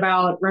be said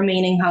about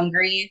remaining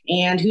hungry,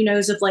 and who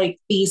knows if like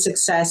the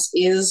success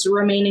is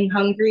remaining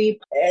hungry.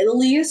 At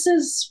least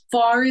as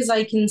far as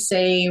I can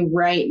say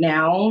right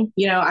now,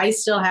 I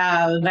still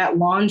have that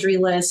laundry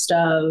list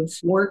of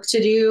work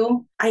to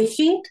do. I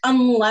think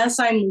unless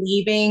I'm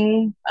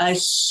leaving a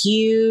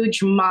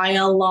huge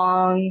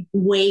mile-long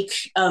wake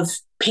of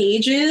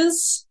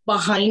pages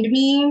behind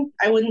me,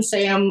 I wouldn't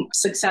say I'm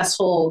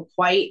successful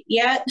quite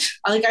yet.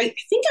 I think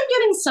I'm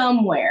getting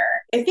somewhere.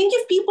 I think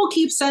if people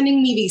keep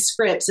sending me these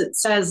scripts, it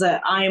says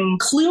that I'm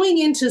cluing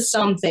into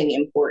something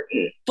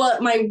important,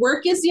 but my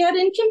work is yet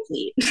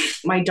incomplete.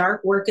 My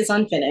dark work is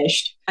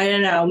unfinished. I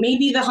don't know,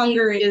 maybe the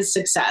hunger is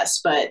success,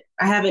 but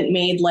I haven't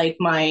made like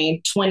my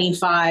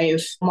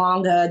 25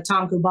 manga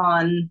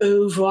tankobon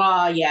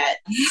oeuvre yet.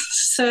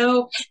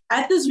 So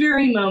at this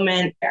very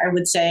moment, I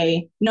would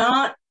say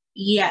not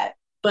yet,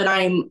 but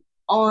I'm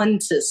on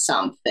to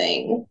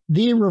something.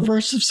 The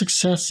reverse of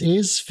success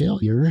is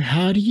failure.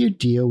 How do you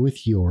deal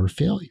with your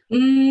failure?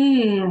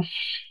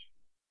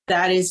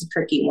 That is a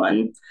tricky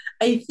one.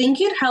 I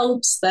think it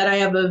helps that I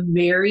have a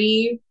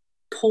very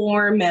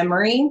poor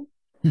memory.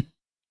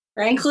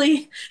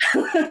 Frankly,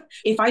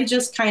 if I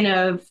just kind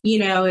of,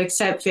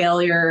 accept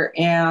failure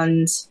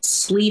and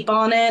sleep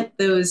on it,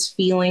 those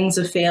feelings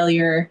of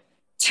failure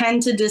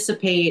tend to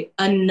dissipate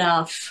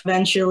enough.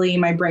 Eventually,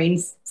 my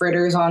brain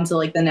fritters onto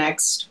like the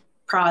next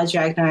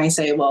project, and I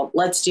say, well,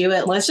 let's do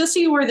it. Let's just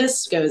see where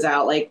this goes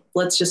out. Like,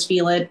 let's just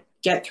feel it,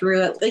 get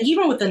through it. Like,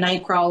 even with the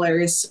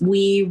Nightcrawlers,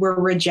 we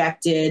were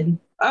rejected.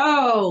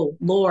 Oh,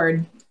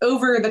 Lord.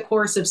 Over the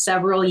course of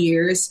several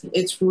years,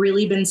 it's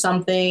really been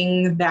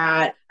something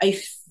that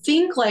I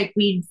think like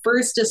we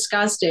first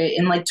discussed it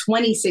in like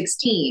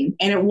 2016,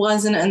 and it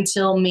wasn't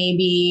until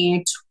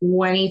maybe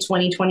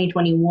 2020,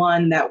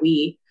 2021 that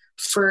we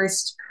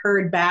first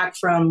heard back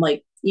from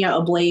like,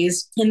 a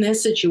Blaze in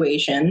this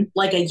situation,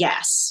 like a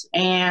yes.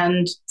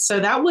 And so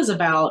that was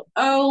about,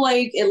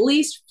 like at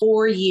least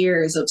 4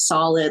 years of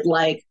solid,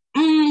 like,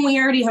 we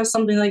already have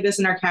something like this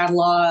in our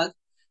catalog,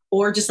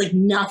 or just like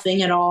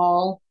nothing at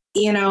all.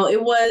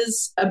 It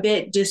was a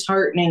bit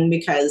disheartening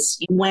because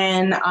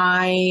when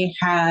I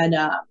had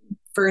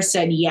first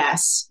said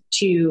yes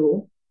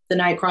to the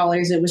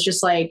Nightcrawlers, it was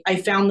just like, I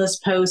found this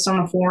post on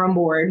a forum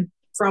board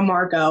from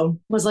Marco,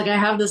 was like, I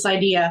have this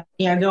idea,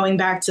 going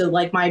back to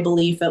like my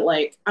belief that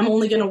like, I'm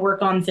only going to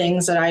work on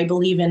things that I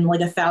believe in like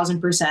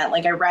 1,000%.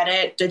 Like I read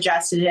it,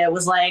 digested it,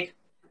 was like,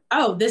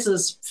 oh, this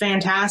is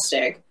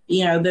fantastic.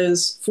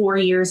 Those 4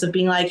 years of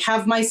being like,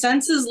 have my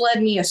senses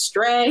led me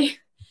astray?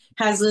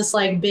 Has this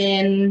like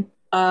been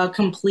a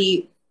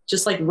complete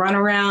just like run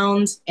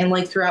around? And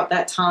like throughout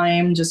that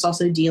time, just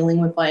also dealing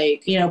with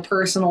like,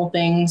 personal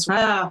things.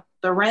 The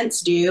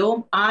rent's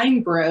due.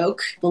 I'm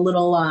broke. The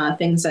little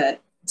things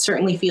that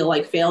certainly feel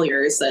like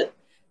failures that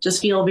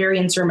just feel very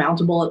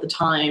insurmountable at the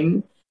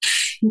time.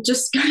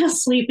 Just kind of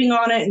sleeping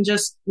on it and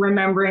just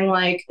remembering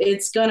like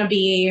it's going to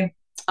be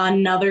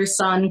another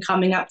sun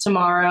coming up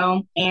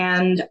tomorrow,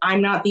 and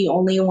I'm not the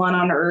only one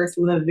on earth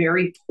with a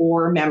very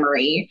poor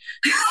memory.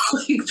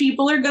 Like,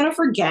 people are going to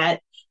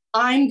forget.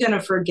 I'm going to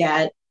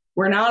forget.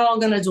 We're not all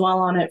going to dwell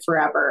on it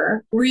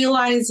forever.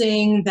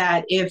 Realizing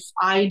that if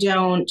I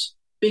don't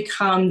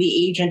become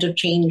the agent of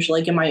change,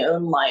 like in my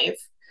own life,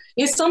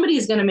 if somebody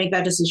is going to make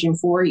that decision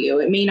for you,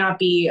 it may not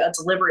be a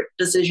deliberate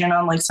decision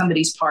on like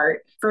somebody's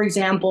part. For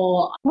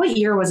example, what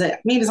year was it? I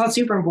mean, it's not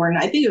super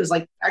important. I think it was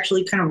like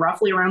actually kind of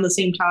roughly around the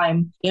same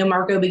time,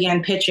 Marco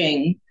began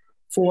pitching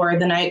for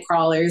the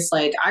Nightcrawlers.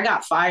 Like, I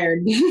got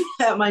fired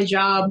at my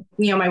job.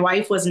 My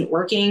wife wasn't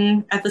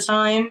working at the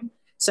time.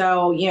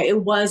 So,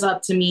 it was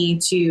up to me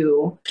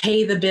to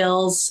pay the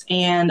bills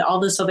and all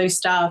this other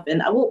stuff.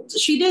 And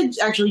she did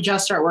actually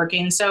just start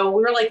working. So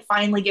we were like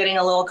finally getting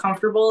a little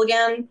comfortable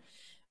again,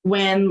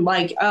 when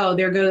like, oh,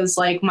 there goes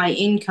like my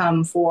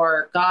income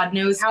for God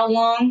knows how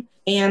long.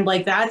 And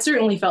like, that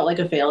certainly felt like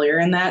a failure.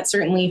 And that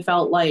certainly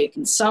felt like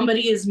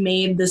somebody has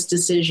made this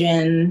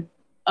decision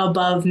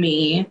above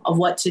me of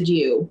what to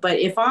do. But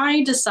if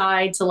I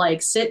decide to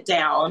like sit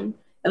down,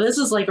 and this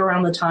is like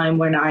around the time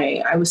when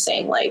I was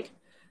saying like,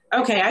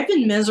 okay, I've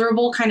been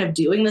miserable kind of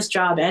doing this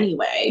job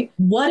anyway.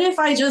 What if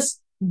I just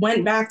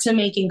went back to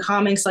making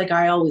comics like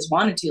I always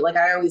wanted to, like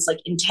I always like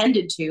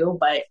intended to,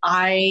 but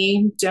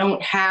I don't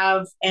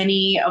have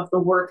any of the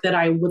work that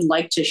I would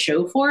like to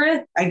show for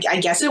it. I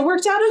guess it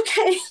worked out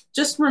okay.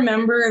 Just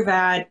remember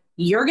that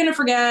you're going to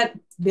forget,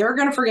 they're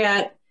going to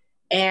forget,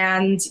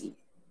 and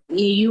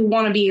you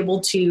want to be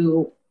able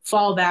to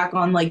fall back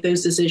on like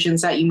those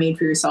decisions that you made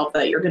for yourself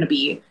that you're going to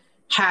be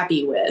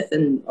happy with.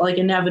 And like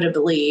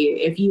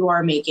inevitably, if you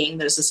are making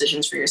those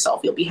decisions for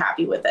yourself, you'll be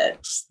happy with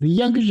it. The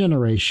younger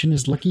generation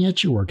is looking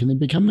at your work and they're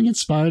becoming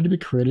inspired to be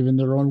creative in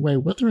their own way,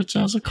 whether it's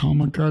as a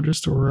comic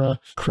artist or a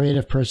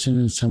creative person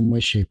in some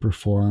way, shape, or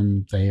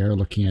form. They are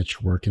looking at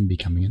your work and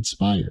becoming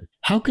inspired.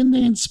 How can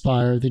they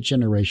inspire the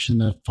generation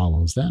that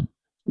follows them?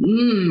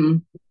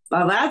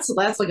 Well, that's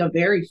like a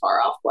very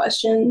far off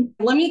question.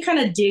 Let me kind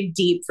of dig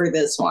deep for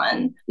this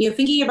one.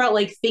 Thinking about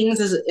like things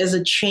as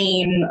a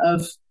chain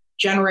of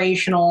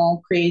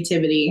generational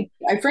creativity.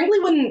 I frankly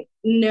wouldn't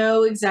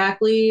know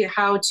exactly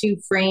how to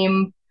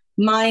frame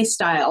my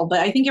style, but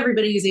I think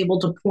everybody is able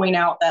to point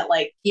out that,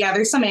 like, yeah,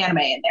 there's some anime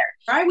in there.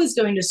 I was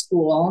going to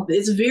school.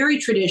 It's very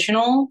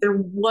traditional. There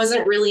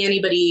wasn't really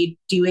anybody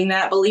doing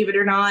that, believe it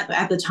or not,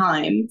 at the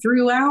time.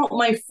 Throughout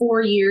my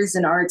 4 years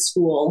in art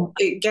school,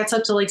 it gets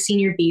up to like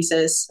senior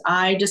thesis.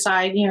 I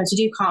decide, to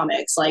do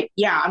comics. Like,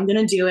 yeah, I'm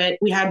going to do it.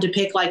 We had to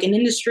pick like an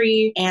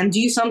industry and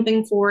do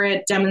something for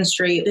it,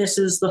 demonstrate this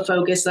is the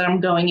focus that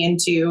I'm going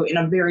into in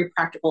a very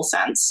practical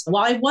sense.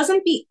 While I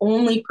wasn't the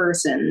only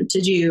person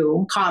to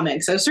do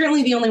comics, I was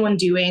certainly the only one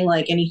doing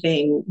like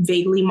anything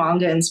vaguely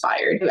manga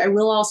inspired. I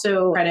will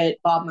also credit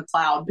Bob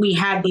McLeod. We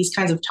had these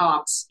kinds of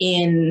talks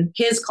in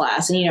his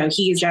class, and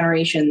he's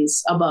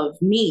generations above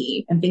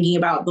me, and thinking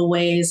about the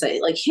ways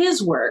that like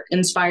his work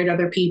inspired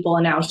other people,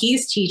 and now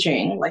he's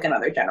teaching like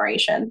another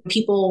generation.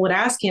 People would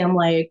ask him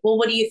like, well,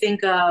 what do you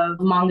think of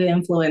manga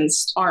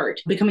influenced art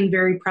becoming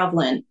very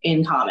prevalent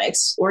in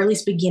comics, or at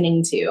least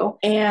beginning to?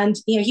 And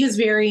he was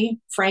very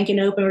frank and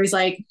open, where he's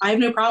like, I have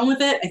no problem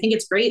with it. I think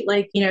it's great.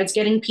 Like, it's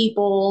getting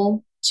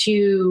people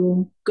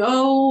to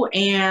go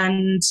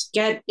and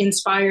get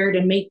inspired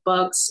and make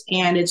books.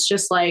 And it's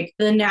just like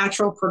the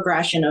natural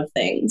progression of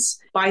things.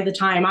 By the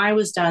time I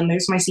was done,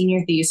 there's my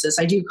senior thesis.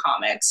 I do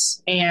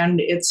comics and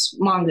it's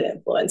manga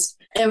influenced.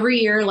 Every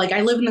year, like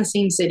I live in the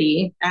same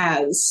city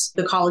as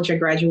the college I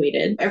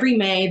graduated. Every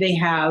May, they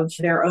have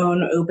their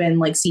own open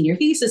like senior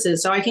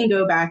theses. So I can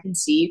go back and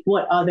see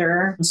what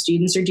other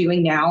students are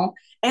doing now.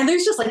 And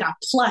there's just like a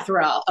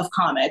plethora of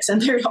comics,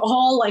 and they're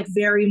all like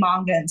very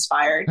manga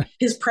inspired.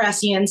 His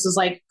prescience is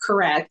like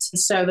correct.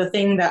 So the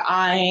thing that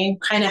I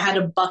kind of had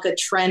to buck a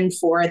trend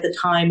for at the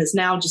time is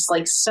now just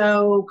like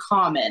so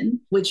common,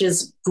 which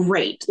is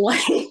great.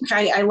 Like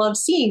I love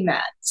seeing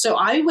that. So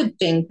I would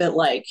think that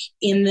like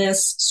in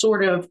this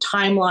sort of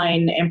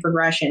timeline and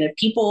progression, if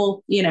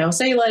people,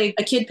 say like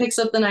a kid picks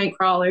up the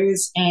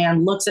Nightcrawlers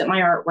and looks at my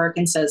artwork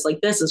and says like,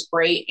 this is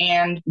great,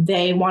 and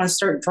they want to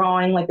start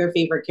drawing like their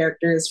favorite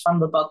characters from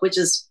the book, which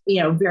is,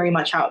 very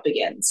much how it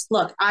begins.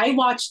 Look, I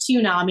watched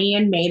Toonami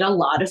and made a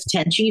lot of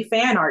Tenchi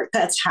fan art.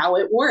 That's how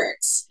it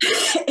works.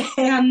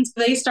 And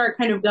they start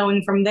kind of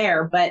going from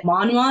there. But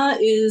manhwa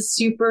is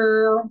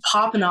super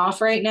popping off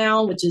right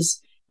now, which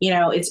is,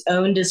 its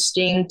own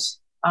distinct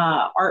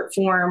art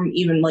form,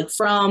 even like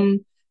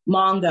from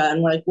manga,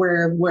 and like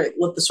where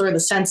what the sort of the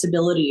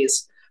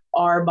sensibilities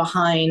are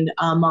behind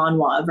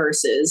manhwa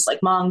versus like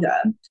manga.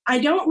 I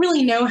don't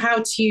really know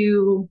how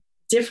to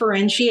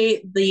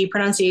differentiate the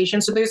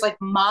pronunciation. So there's like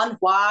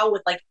manhwa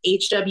with like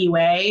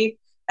HWA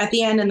at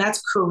the end, and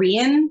that's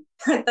Korean.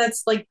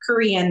 That's like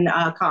Korean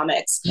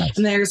comics. Nice.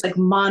 And there's like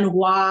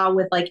manhwa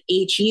with like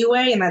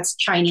HUA, and that's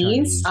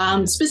Chinese.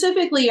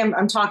 Specifically,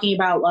 I'm talking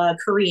about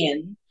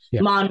Korean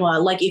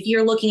manhwa. Like if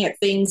you're looking at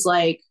things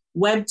like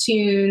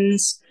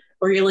webtoons,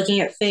 or you're looking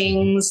at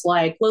things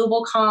like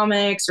Global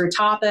Comics or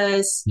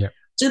Tapas. Yep.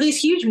 So these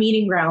huge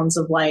meeting grounds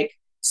of like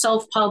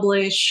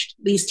self-published,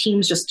 these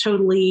teams just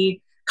totally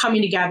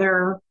coming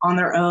together on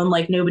their own,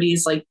 like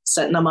nobody's like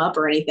setting them up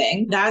or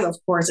anything. That, of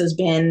course, has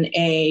been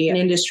an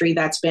industry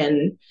that's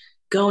been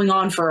going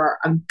on for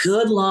a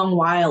good long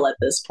while at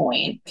this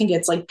point. I think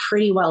it's like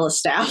pretty well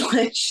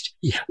established.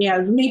 Yeah,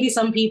 maybe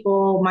some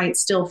people might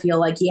still feel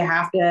like you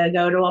have to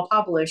go to a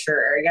publisher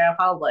or get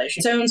published.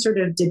 Its own sort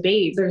of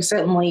debate. There's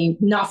certainly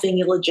nothing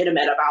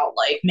illegitimate about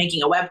like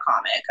making a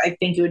webcomic. I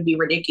think it would be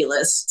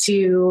ridiculous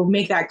to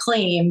make that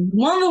claim.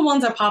 One of the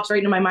ones that pops right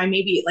into my mind,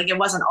 maybe like it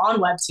wasn't on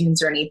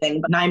webtoons or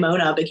anything, but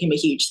Naimona became a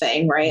huge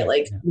thing, right?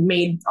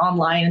 Made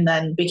online and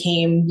then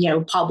became,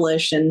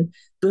 published, and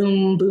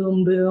boom,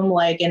 boom, boom,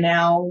 and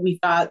now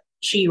we've got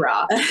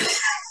She-Ra.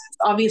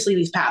 Obviously,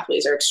 these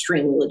pathways are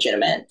extremely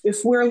legitimate.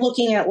 If we're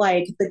looking at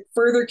like the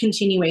further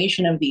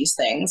continuation of these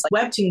things,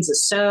 like webtoons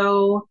is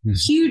so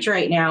huge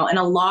right now, and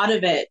a lot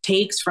of it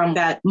takes from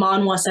that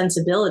manhwa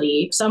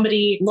sensibility.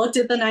 Somebody looked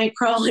at the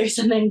Nightcrawlers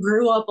and then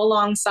grew up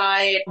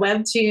alongside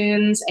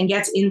webtoons and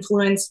gets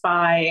influenced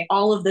by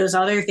all of those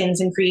other things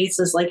and creates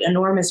this like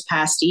enormous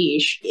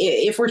pastiche.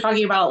 If we're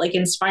talking about like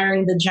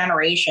inspiring the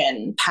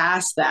generation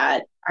past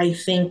that, I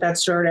think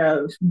that's sort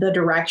of the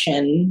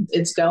direction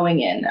it's going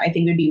in. I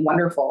think it would be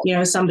wonderful.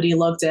 Somebody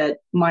looked at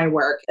my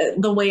work,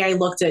 the way I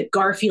looked at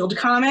Garfield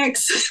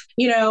comics,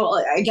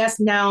 I guess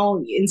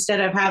now instead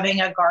of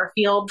having a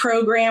Garfield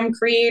program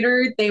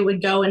creator, they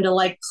would go into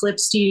like Clip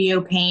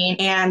Studio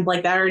Paint, and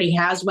like that already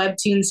has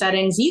webtoon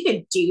settings. You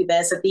could do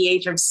this at the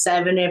age of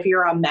 7 if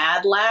you're a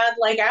mad lad,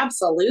 like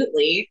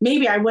absolutely.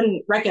 Maybe I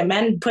wouldn't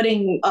recommend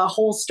putting a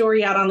whole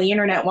story out on the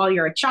internet while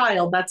you're a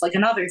child. That's like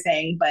another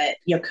thing, but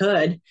you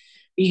could.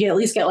 You can at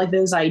least get like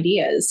those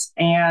ideas,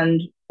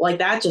 and like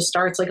that just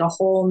starts like a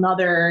whole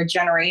nother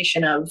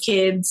generation of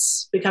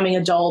kids becoming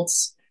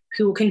adults,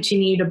 who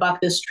continue to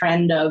buck this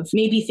trend of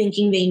maybe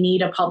thinking they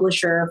need a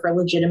publisher for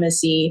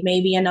legitimacy,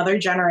 maybe another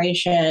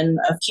generation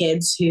of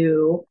kids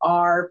who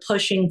are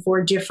pushing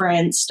for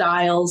different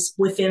styles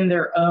within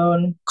their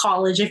own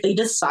college if they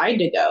decide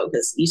to go,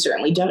 because you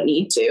certainly don't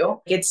need to.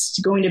 It's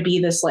going to be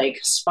this like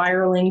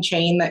spiraling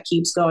chain that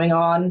keeps going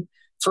on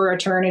for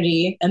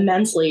eternity.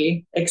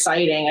 Immensely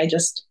exciting. I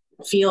just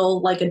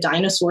feel like a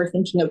dinosaur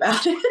thinking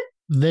about it.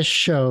 This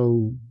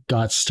show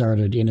got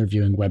started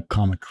interviewing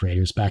webcomic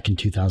creators back in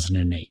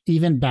 2008.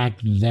 Even back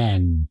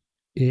then,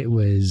 it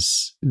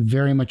was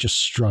very much a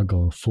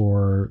struggle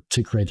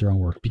to create their own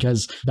work,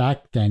 because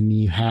back then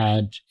you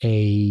had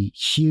a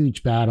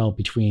huge battle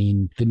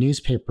between the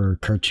newspaper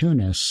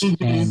cartoonists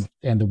and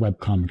the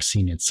webcomic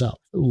scene itself.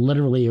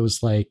 Literally, it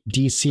was like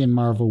DC and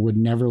Marvel would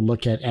never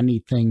look at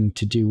anything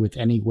to do with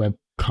any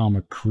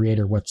webcomic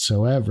creator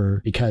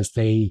whatsoever, because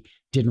they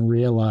didn't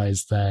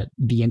realize that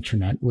the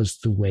internet was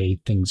the way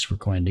things were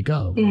going to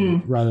go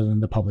rather than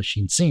the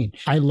publishing scene.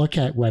 I look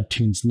at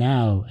webtoons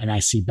now and I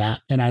see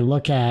and I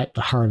look at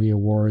the Harvey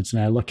Awards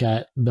and I look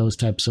at those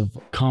types of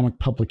comic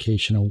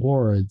publication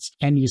awards,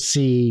 and you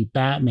see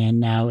Batman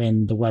now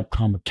in the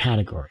webcomic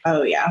category.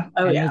 Oh yeah.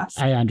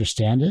 I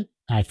understand it.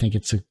 I think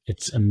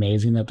it's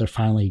amazing that they're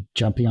finally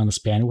jumping on this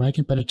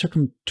bandwagon, but it took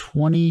them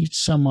 20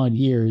 some odd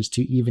years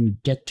to even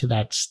get to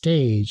that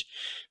stage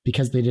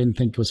because they didn't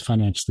think it was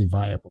financially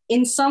viable.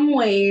 In some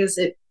ways,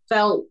 it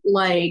felt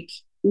like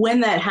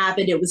when that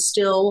happened, it was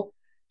still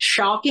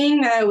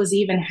shocking that it was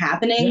even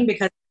happening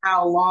because of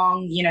how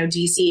long,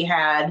 DC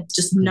had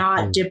just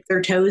not dipped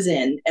their toes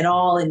in at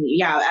all. And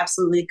yeah,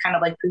 absolutely kind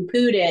of like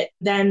poo-pooed it.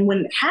 Then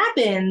when it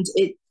happened,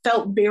 it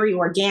felt very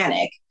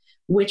organic,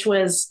 which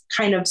was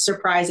kind of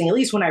surprising. At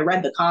least when I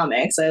read the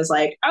comics, I was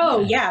like,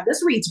 oh yeah,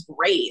 this reads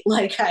great.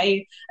 Like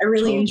I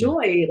really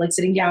enjoy like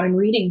sitting down and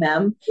reading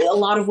them. A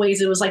lot of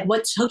ways it was like,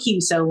 what took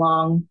you so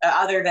long,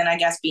 other than I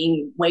guess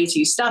being way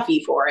too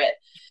stuffy for it?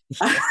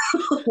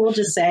 We'll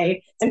just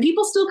say. And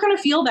people still kind of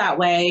feel that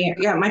way.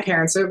 Yeah, my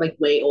parents are like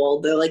way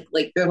old. They're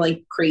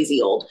like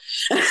crazy old.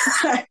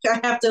 I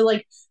have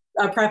to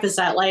preface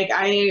that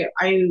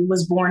I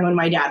was born when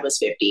my dad was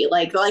 50.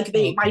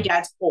 My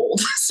dad's old.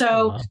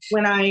 So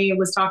when I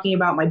was talking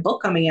about my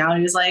book coming out,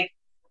 he was like,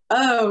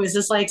 oh, is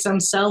this like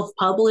some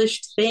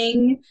self-published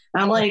thing?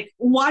 And I'm like,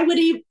 why would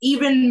it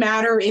even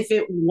matter if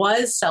it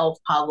was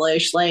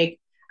self-published?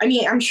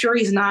 I'm sure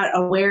he's not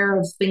aware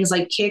of things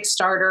like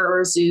Kickstarter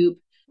or Zoop.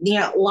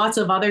 Lots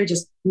of other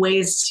just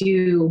ways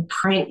to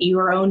print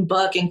your own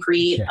book and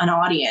create an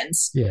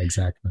audience. Yeah,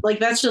 exactly.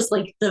 That's just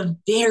like the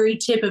very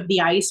tip of the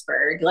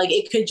iceberg.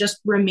 It could just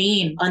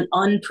remain an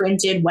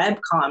unprinted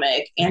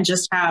webcomic and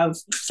just have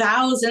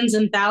thousands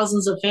and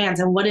thousands of fans.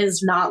 And what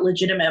is not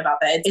legitimate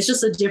about that? It's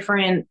just a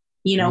different,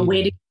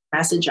 way to get the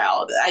message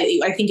out.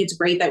 I think it's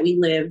great that we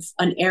live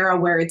an era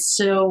where it's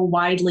so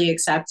widely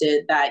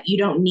accepted that you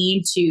don't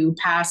need to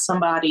pass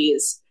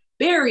somebody's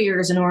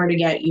barriers in order to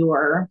get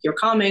your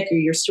comic or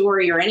your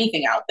story or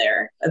anything out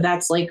there.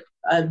 That's like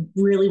a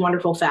really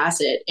wonderful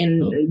facet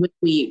in which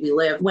we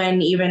live.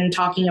 When even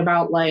talking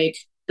about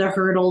the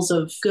hurdles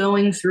of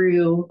going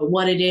through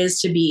what it is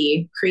to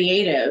be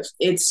creative,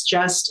 it's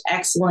just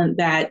excellent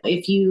that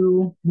if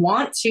you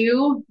want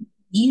to,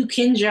 you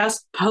can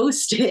just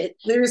post it.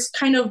 There's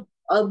kind of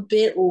a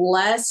bit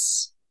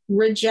less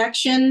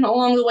rejection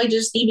along the way,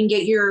 just even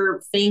get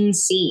your thing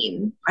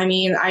seen.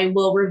 I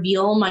will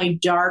reveal my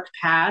dark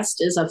past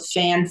as a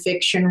fan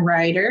fiction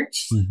writer.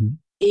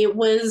 It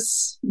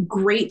was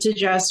great to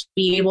just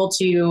be able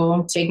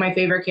to take my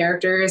favorite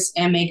characters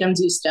and make them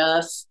do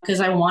stuff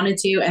because I wanted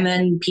to. And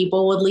then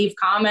people would leave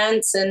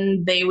comments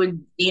and they would,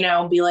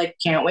 be like,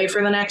 can't wait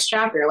for the next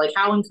chapter.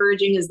 How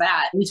encouraging is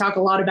that? We talk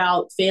a lot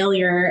about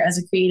failure as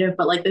a creative,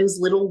 but those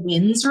little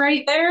wins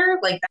right there,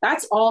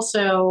 that's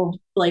also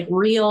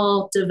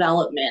real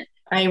development.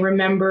 I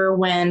remember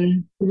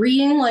when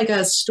reading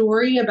a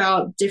story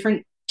about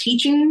different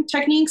teaching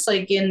techniques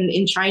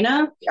in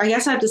China. I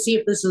guess I have to see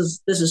if this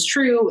is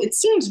true. It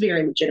seems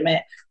very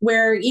legitimate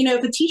where,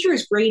 if a teacher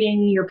is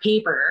grading your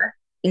paper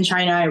in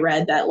China, I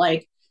read that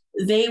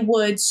they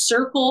would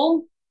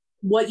circle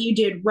what you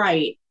did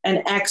right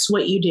and X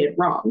what you did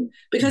wrong,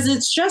 because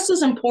it's just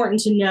as important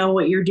to know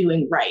what you're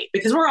doing right,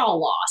 because we're all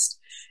lost.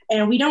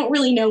 And we don't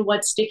really know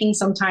what's sticking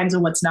sometimes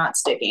and what's not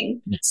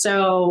sticking.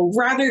 So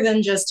rather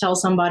than just tell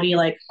somebody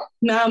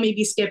no,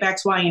 maybe skip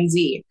X, Y, and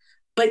Z,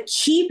 but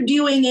keep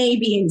doing A,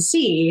 B, and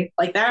C,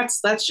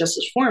 that's just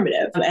as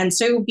formative. And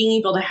so being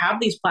able to have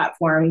these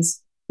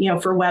platforms,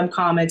 for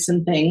webcomics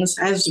and things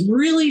has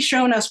really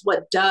shown us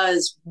what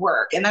does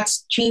work. And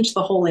that's changed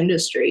the whole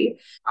industry.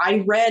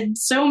 I read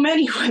so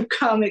many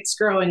webcomics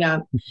growing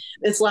up.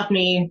 It's left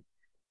me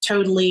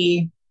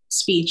totally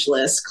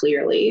speechless,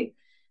 clearly.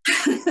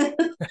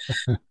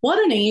 What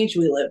an age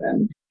we live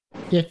in.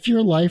 If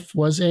your life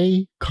was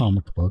a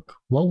comic book,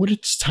 what would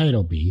its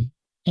title be?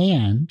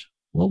 And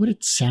what would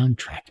its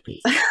soundtrack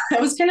be? I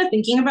was kind of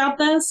thinking about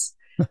this.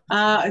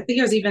 I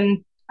think I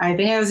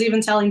was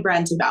even telling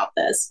Brent about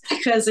this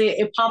because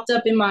it popped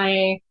up in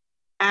my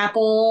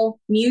Apple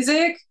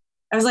Music.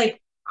 I was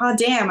like, oh,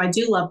 damn, I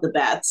do love the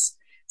Beths.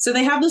 So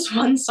they have this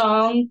one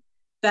song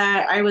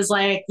that I was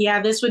like,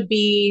 yeah, this would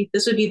be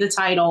the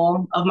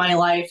title of my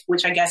life,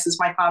 which I guess is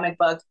my comic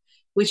book,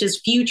 which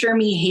is Future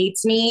Me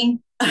Hates Me.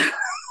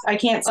 I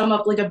can't sum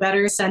up like a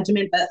better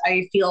sentiment that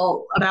I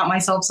feel about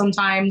myself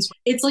sometimes.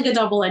 It's like a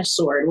double-edged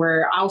sword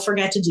where I'll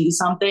forget to do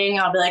something.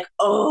 I'll be like,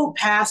 oh,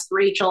 past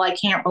Rachel, I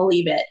can't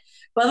believe it.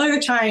 But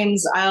other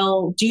times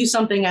I'll do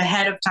something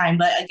ahead of time,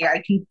 but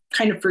I can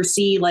kind of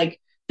foresee like,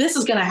 this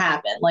is going to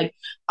happen. Like,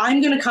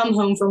 I'm going to come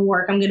home from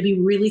work. I'm going to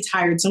be really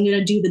tired. So I'm going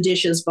to do the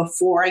dishes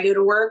before I go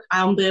to work.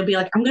 I'm going to be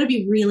like, I'm going to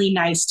be really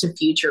nice to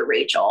future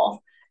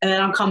Rachel. And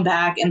then I'll come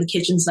back and the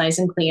kitchen's nice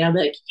and clean. I'll be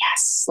like,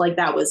 yes, like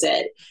that was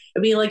it.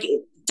 It'd be like,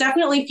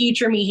 definitely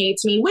Future Me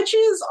Hates Me, which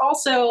is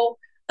also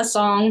a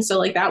song. So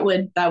like that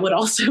would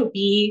also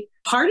be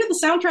part of the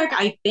soundtrack,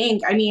 I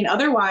think. I mean,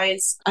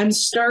 otherwise, I'm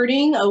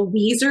starting a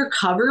Weezer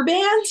cover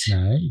band.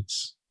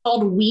 Nice.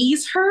 Called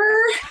Weeze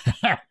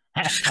Her.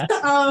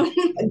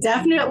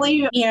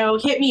 Definitely,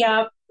 hit me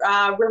up,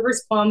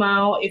 Rivers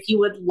Cuomo, if you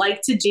would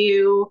like to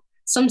do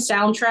some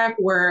soundtrack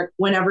work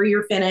whenever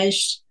you're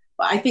finished.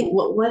 I think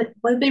what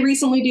did they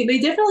recently do? They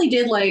definitely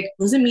did like,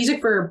 was it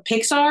music for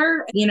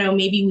Pixar?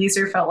 Maybe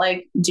Weezer felt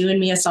like doing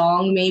me a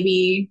song,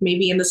 maybe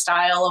in the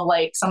style of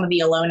like some of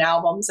the Alone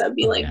albums. That'd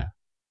be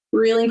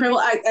really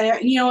incredible.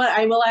 You know what?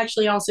 I will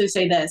actually also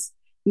say this.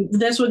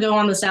 This would go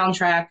on the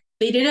soundtrack.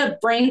 They did a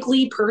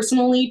frankly,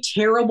 personally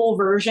terrible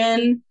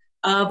version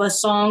of a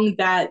song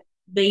that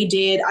they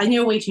did. I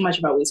know way too much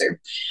about Weezer.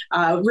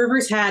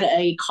 Rivers had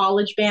a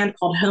college band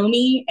called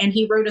Homie, and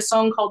he wrote a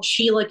song called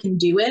Sheila Can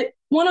Do It.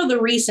 One of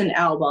the recent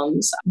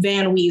albums,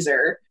 Van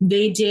Weezer,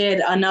 they did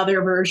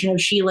another version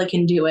of Sheila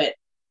Can Do It,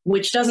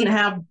 which doesn't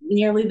have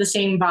nearly the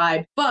same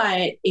vibe.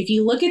 But if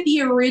you look at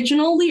the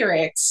original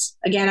lyrics,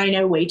 again, I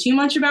know way too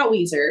much about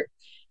Weezer.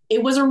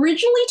 It was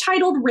originally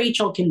titled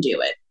Rachel Can Do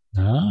It.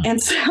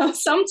 And so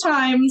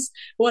sometimes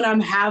when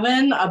I'm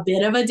having a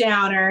bit of a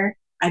downer,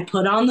 I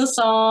put on the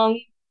song.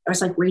 I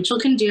was like, Rachel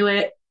can do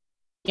it.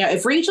 Yeah,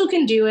 if Rachel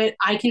can do it,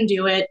 I can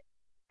do it.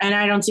 And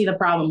I don't see the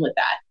problem with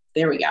that.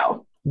 There we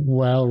go.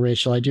 Well,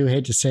 Rachel, I do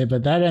hate to say it,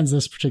 but that ends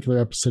this particular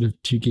episode of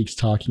Two Geeks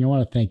Talking. I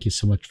want to thank you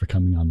so much for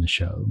coming on the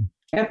show.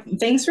 Yep.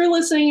 Thanks for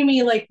listening to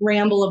me like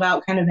ramble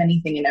about kind of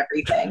anything and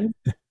everything.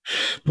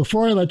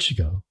 Before I let you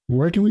go,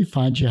 where can we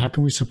find you? How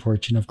can we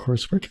support you? And of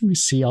course, where can we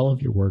see all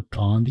of your work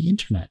on the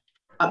internet?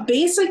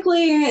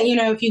 Basically,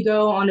 if you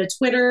go onto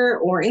Twitter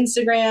or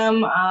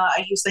Instagram,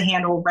 I use the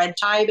handle Red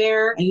Tie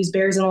Bear. I use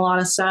bears in a lot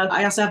of stuff.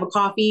 I also have a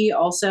coffee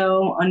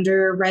also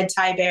under Red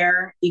Tie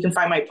Bear. You can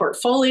find my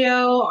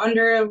portfolio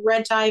under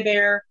Red Tie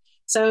Bear.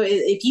 So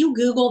if you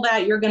Google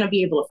that, you're going to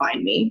be able to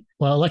find me.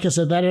 Well, like I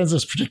said, that ends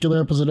this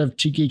particular episode of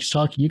Two Geeks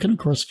Talking. You can, of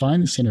course,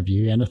 find this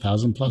interview and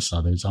 1,000+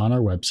 others on our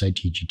website,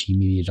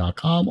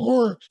 tgtmedia.com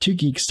or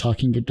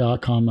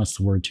twogeekstalking.com. That's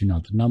the word two,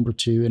 not the number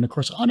two. And, of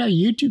course, on our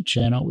YouTube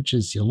channel, which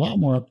is a lot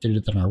more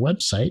updated than our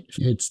website.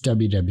 It's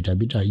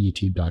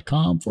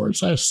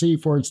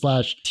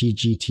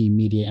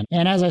www.youtube.com/c/TGTmedia.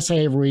 And as I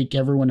say every week,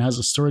 everyone has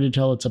a story to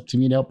tell. It's up to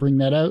me to help bring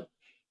that out.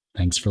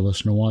 Thanks for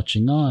listening or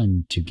watching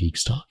on Two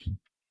Geeks Talking.